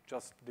that it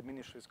just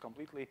diminishes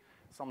completely.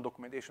 Some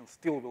documentation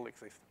still will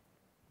exist.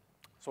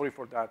 Sorry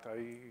for that.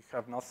 I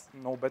have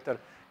no better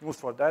news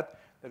for that.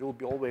 There will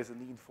be always a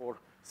need for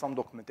some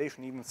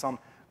documentation, even some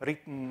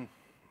written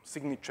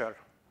signature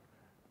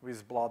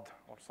with blood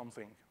or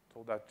something,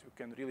 so that you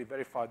can really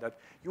verify that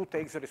you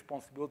take the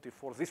responsibility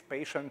for this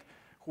patient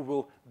who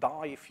will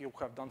die if you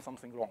have done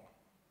something wrong.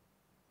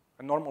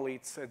 And normally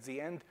it's at the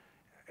end,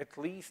 at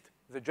least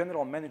the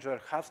general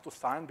manager has to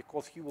sign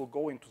because he will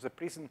go into the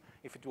prison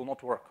if it will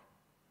not work.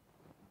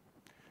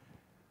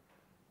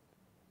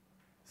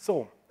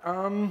 So,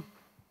 and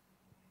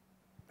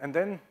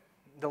then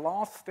the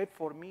last step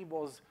for me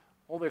was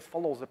always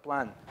follow the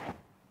plan.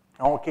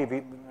 Okay,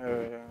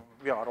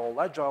 we are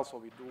all agile, so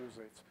we do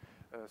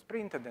this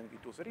sprint, and then we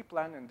do the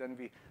replan, and then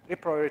we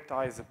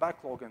reprioritize the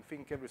backlog and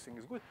think everything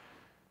is good.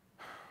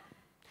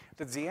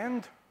 At the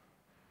end,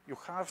 you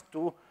have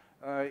to,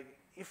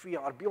 if we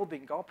are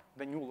building up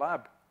the new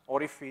lab,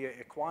 or if we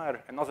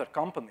acquire another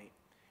company,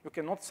 you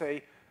cannot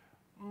say,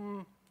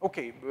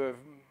 okay,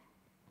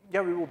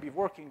 yeah, we will be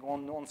working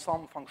on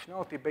some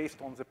functionality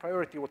based on the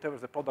priority, whatever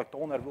the product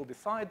owner will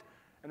decide,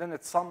 and then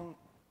at some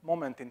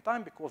moment in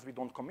time, because we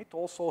don't commit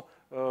also,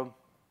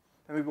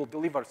 then we will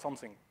deliver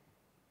something.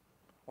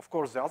 Of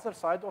course, the other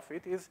side of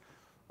it is,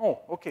 oh,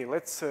 okay,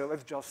 let's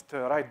just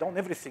write down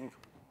everything,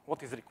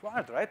 what is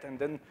required, right? And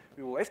then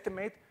we will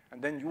estimate,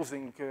 and then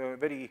using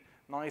very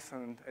nice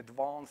and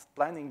advanced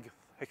planning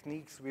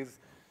techniques with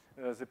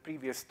the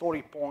previous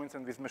story points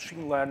and with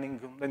machine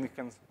learning, then we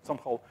can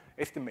somehow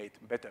estimate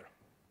better,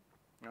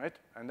 right?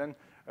 And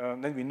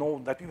then we know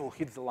that we will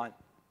hit the line.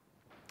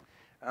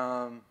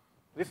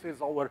 This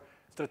is our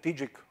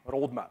strategic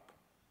roadmap.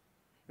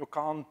 You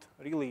can't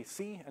really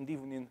see, and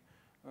even in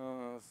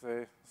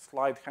the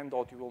slide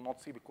handout you will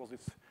not see because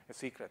it's a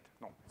secret.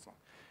 No, it's not.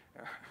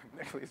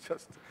 Actually, it's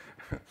just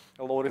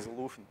a low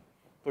resolution,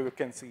 so you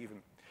can see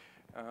even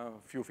a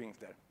few things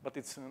there. But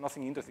it's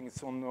nothing interesting.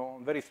 It's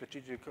on very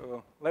strategic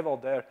level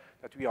there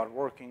that we are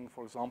working.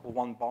 For example,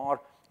 one bar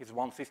is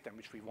one system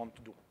which we want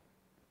to do.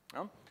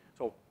 Yeah?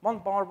 So one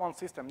bar, one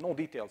system, no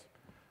details.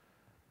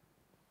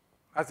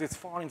 As it's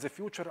far in the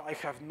future, I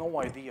have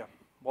no idea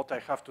what I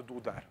have to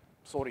do there.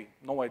 Sorry,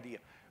 no idea.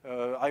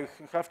 I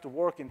have to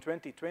work in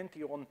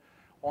 2020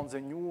 on the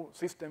new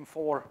system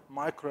for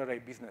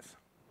microarray business.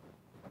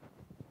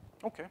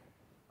 Okay,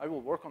 I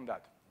will work on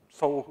that.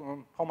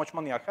 So how much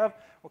money I have?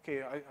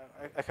 Okay,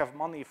 I have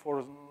money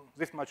for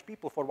this much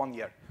people for 1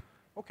 year.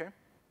 Okay,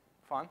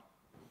 fine.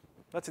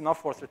 That's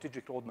enough for a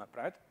strategic roadmap,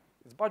 right?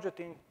 It's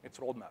budgeting, it's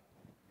roadmap.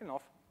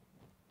 Enough.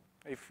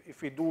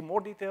 If we do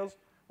more details,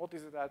 what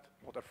is that?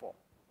 Waterfall.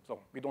 So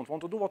we don't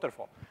want to do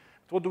waterfall.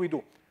 So what do we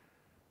do?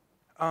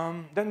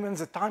 Then when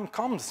the time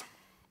comes,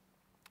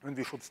 when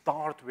we should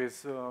start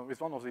with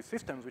one of these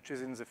systems, which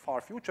is in the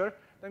far future,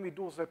 then we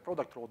do the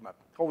product roadmap.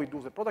 How we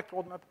do the product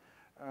roadmap?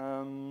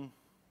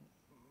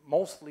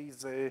 Mostly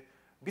the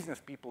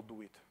business people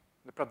do it.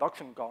 The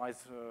production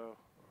guys,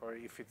 or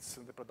if it's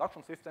the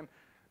production system,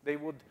 they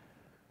would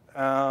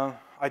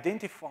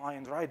identify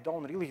and write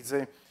down really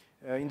the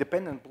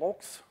independent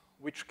blocks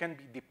which can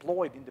be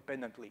deployed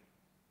independently.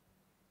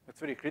 That's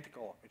very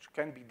critical, which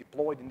can be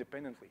deployed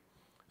independently.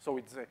 So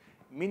it's a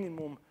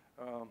minimum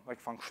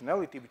like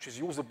functionality which is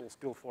usable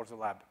still for the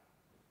lab,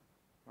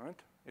 right?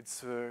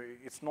 It's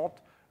not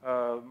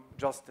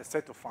just a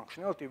set of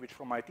functionality which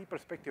from IT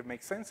perspective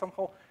makes sense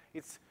somehow.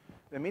 It's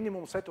the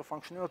minimum set of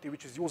functionality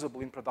which is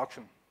usable in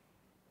production.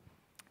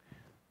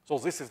 So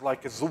this is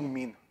like a zoom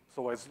in.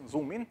 So I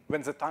zoom in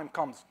when the time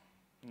comes,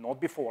 not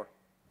before,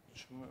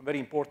 which is very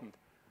important.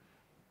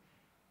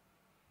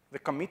 The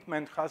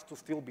commitment has to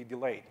still be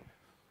delayed,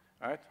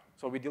 right?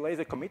 So we delay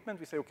the commitment,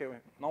 we say, okay,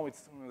 now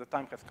the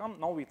time has come,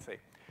 now we say.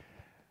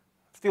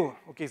 Still,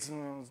 okay,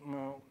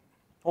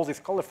 all these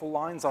colorful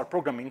lines are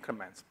program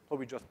increments. So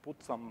we just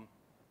put some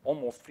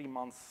almost 3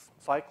 months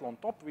cycle on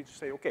top, which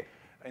say, okay,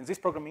 in this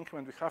program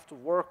increment, we have to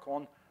work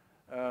on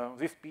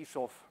this piece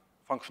of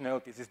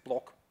functionality, this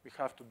block we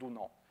have to do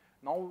now.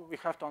 Now we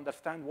have to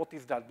understand what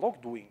is that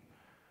block doing.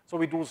 So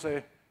we do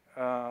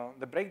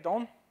the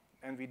breakdown,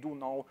 and we do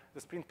now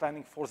the sprint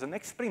planning for the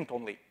next sprint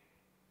only.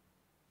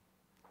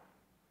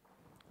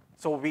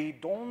 So we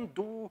don't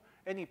do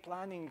any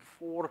planning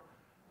for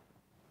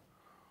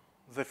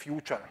the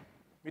future.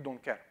 We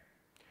don't care.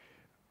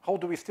 How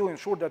do we still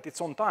ensure that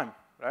it's on time,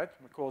 right?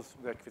 Because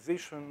the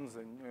acquisitions,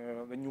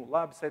 and, the new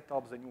lab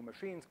setups, the new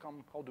machines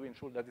come, how do we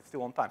ensure that it's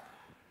still on time?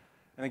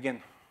 And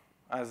again,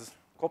 as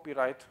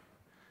copyright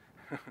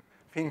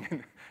thing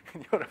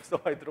in Europe,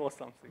 so I draw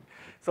something.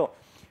 So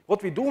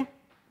what we do,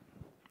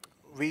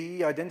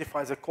 we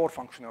identify the core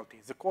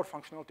functionality. The core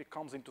functionality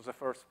comes into the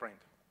first sprint.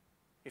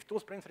 If 2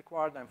 sprints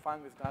required, I'm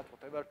fine with that,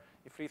 whatever.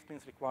 If 3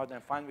 sprints required,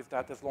 I'm fine with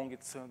that, as long as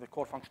it's the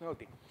core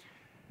functionality.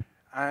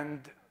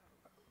 And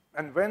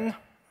when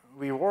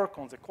we work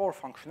on the core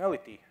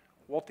functionality,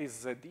 what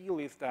is the deal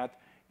is that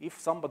if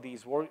somebody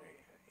is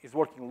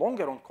working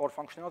longer on core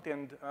functionality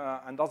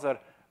and other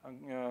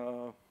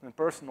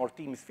person or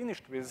team is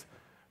finished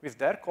with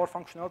their core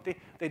functionality,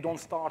 they don't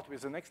start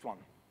with the next one.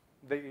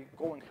 They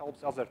go and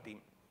help the other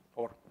team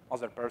or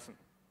other person.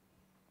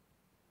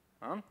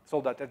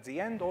 So that at the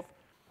end of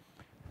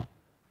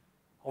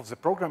the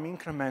program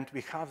increment,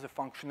 we have the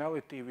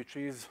functionality which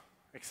is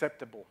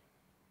acceptable.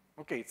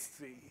 Okay,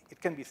 it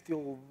can be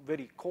still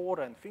very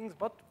core and things,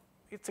 but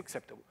it's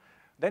acceptable.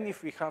 Then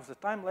if we have the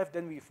time left,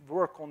 then we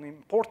work on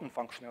important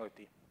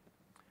functionality.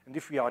 And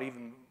if we are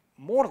even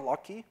more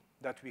lucky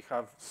that we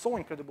have so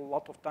incredible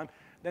lot of time,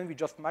 then we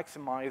just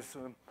maximize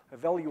a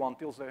value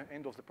until the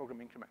end of the program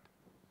increment.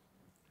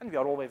 And we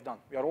are always done.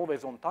 We are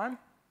always on time,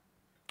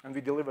 and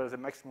we deliver the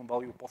maximum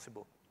value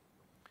possible.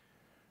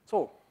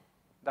 So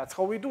that's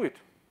how we do it.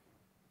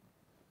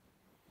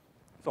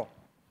 So,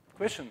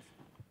 questions?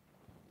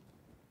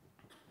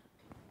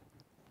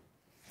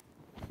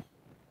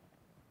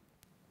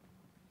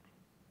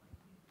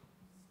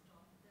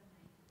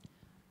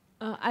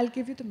 I'll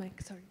give you the mic,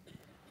 sorry.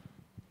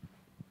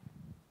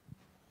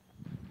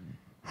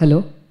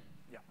 Hello?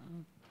 Yeah.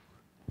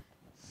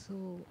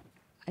 So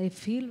I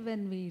feel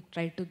when we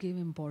try to give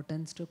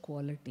importance to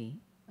quality,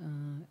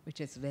 which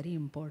is very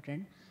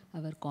important,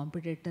 our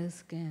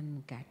competitors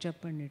can catch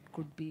up, and it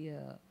could be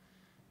a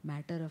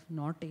matter of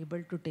not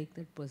able to take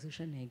that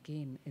position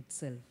again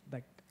itself.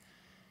 But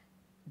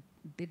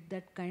did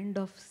that kind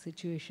of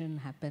situation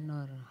happen,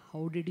 or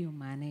how did you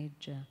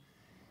manage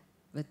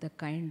with the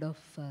kind of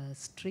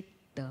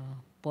strict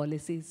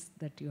policies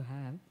that you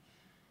have?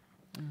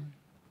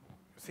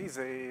 See,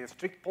 the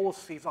strict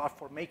policies are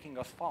for making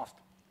us fast.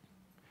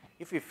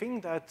 If we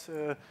think that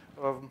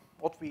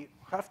what we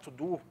have to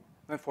do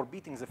then for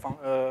beating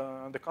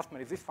the customer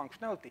is this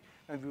functionality,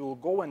 then we will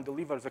go and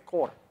deliver the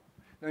core.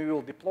 Then we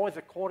will deploy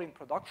the core in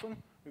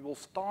production. We will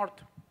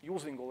start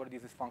using already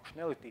this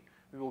functionality.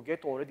 We will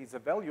get already the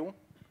value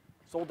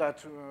so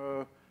that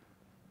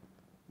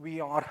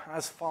we are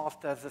as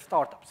fast as the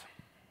startups.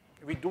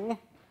 We do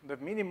the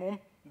minimum,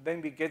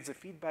 then we get the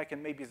feedback,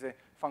 and maybe the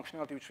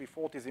functionality which we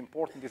thought is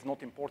important is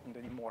not important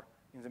anymore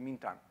in the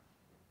meantime,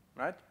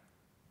 right?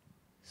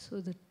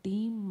 So the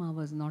team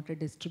was not a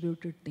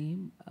distributed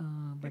team,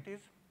 but it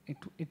is. It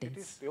is. It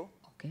is still.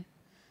 Okay.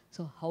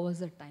 So how was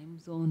the time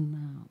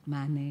zone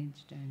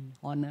managed and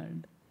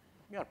honored?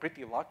 We are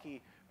pretty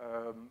lucky.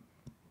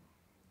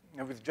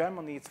 With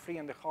Germany, it's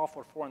 3.5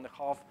 or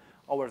 4.5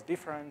 hours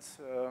difference.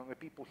 The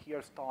people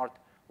here start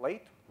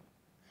late.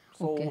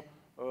 So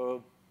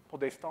okay.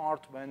 They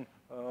start when,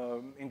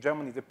 in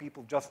Germany, the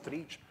people just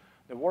reach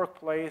the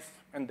workplace,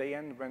 and they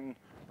end when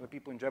the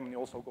people in Germany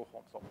also go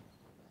home. So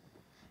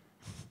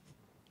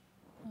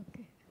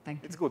okay,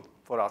 thank you. It's good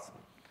for us.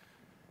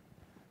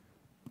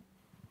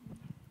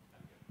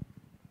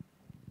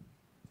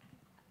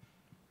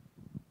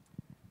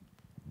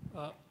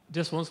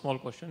 Just one small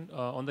question.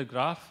 On the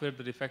graph where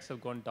the defects have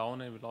gone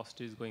down and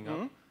velocity is going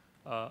up,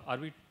 are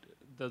we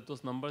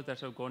those numbers that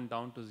have gone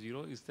down to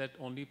 0, is that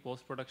only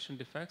post-production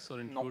defects or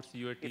includes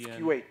UAT? It's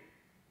and QA.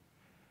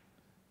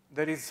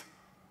 There is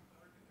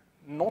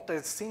not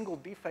a single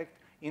defect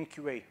in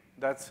QA.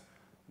 That's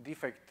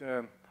defect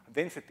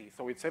density.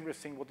 So it's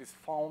everything what is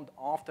found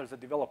after the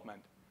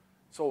development.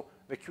 So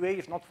the QA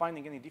is not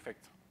finding any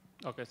defects.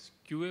 Okay, so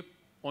QA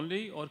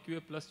only or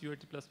QA plus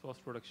UAT plus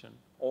post-production?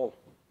 All.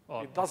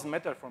 It doesn't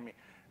matter for me.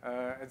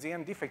 At the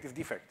end, defect is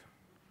defect.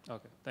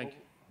 Okay, thank you.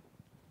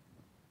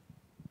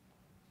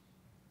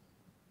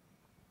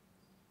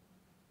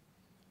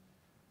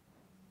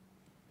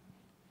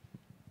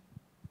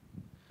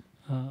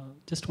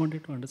 Just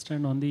wanted to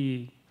understand on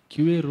the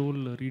QA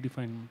role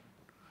redefine,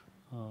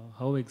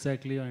 how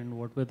exactly and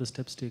what were the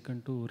steps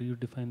taken to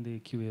redefine the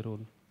QA role?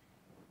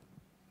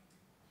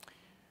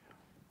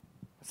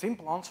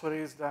 Simple answer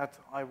is that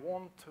I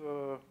want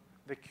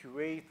the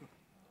QA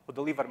to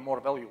deliver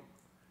more value.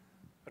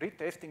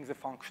 Retesting the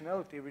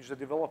functionality which the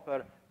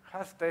developer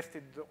has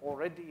tested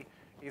already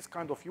is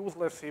kind of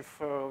useless if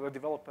the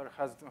developer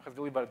has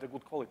delivered a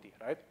good quality,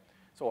 right?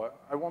 So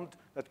I want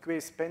that QA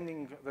is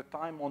spending the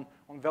time on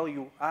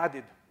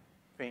value-added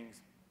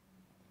things.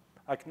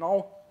 Like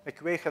now, a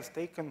QA has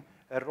taken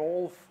a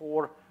role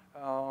for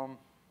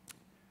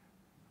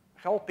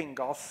helping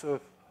us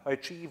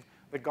achieve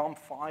the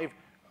GAM5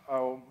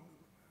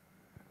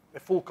 a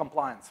full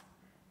compliance.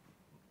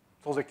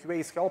 So the QA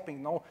is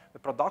helping now the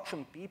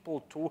production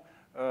people to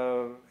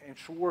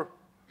ensure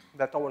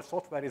that our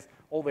software is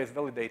always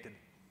validated,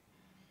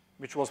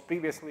 which was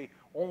previously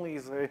only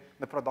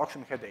the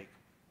production headache.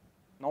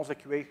 Now the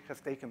QA has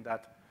taken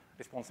that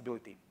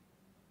responsibility.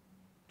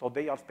 So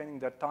they are spending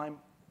their time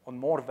on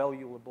more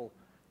valuable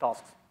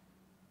tasks.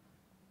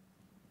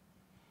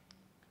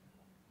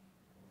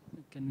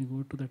 Can we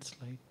go to that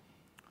slide?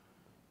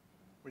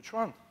 Which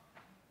one?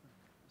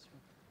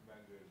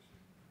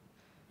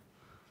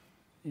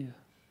 Yeah.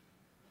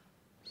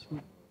 So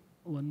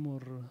one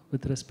more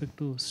with respect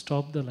to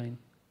stop the line.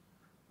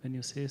 When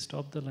you say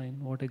stop the line,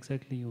 what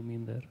exactly you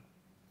mean there?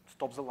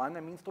 Stop the line, I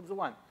mean stop the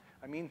line.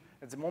 I mean,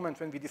 at the moment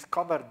when we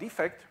discover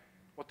defect,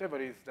 whatever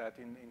is that,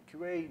 in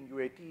QA, in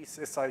UAT,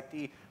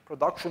 SIT,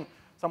 production,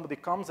 somebody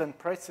comes and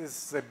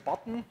presses the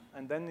button,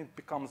 and then it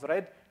becomes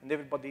red, and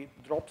everybody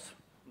drops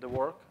the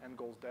work and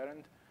goes there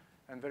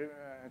and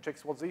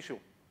checks what's the issue.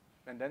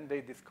 And then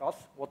they discuss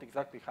what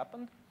exactly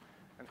happened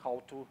and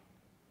how to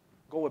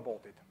go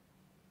about it.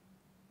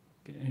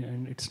 Okay,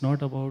 and it's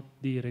not about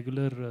the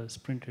regular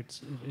sprint.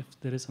 It's if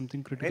there is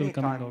something critical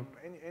coming out.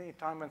 Any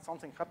time when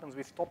something happens,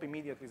 we stop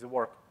immediately the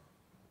work.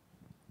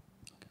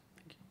 Okay,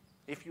 thank you.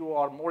 If you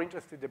are more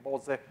interested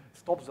about the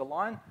stop the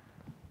line,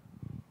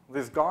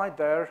 this guy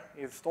there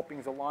is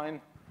stopping the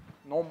line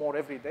no more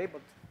every day,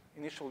 but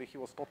initially he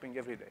was stopping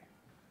every day.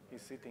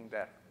 He's sitting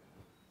there.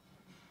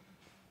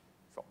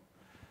 So,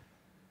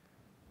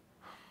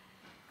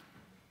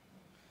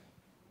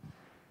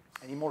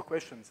 any more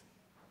questions?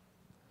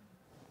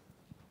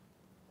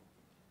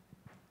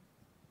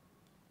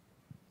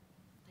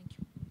 Thank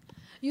you.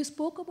 You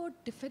spoke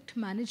about defect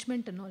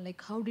management and all,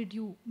 like how did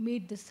you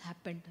made this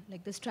happen,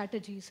 like the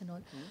strategies and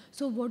all.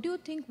 So what do you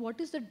think,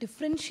 what is the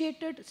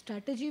differentiated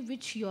strategy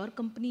which your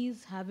company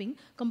is having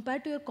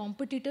compared to your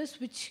competitors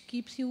which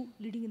keeps you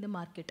leading in the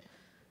market?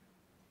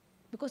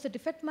 Because the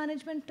defect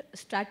management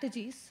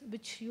strategies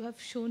which you have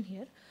shown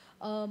here,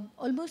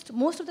 almost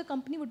most of the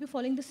company would be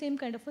following the same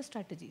kind of a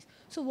strategies.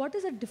 So what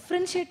is a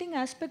differentiating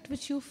aspect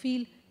which you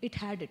feel it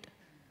had it,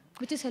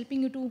 which is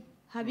helping you to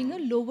having a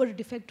lower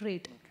defect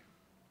rate?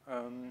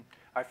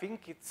 I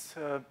think it's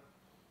a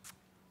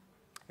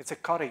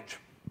courage.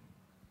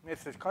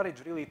 It's a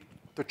courage really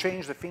to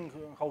change the thing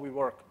how we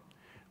work.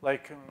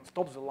 Like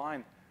stop the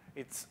line.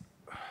 It's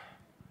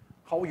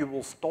how you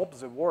will stop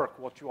the work,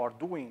 what you are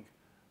doing,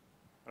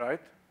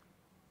 right?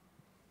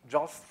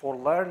 Just for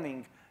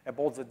learning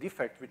about the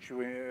defect which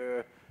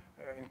you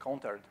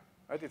encountered,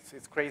 right?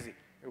 It's crazy.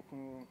 You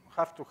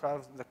have to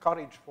have the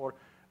courage for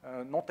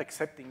not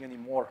accepting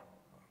anymore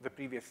the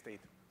previous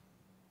state.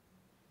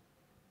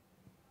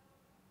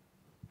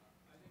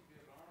 I think we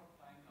have run out of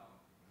time now,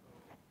 so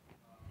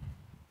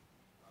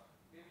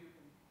maybe you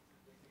can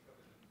just think of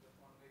it. Just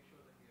want to make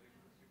sure that we are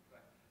able to stick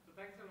track. So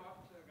thanks a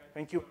lot, guys.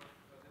 Thank you.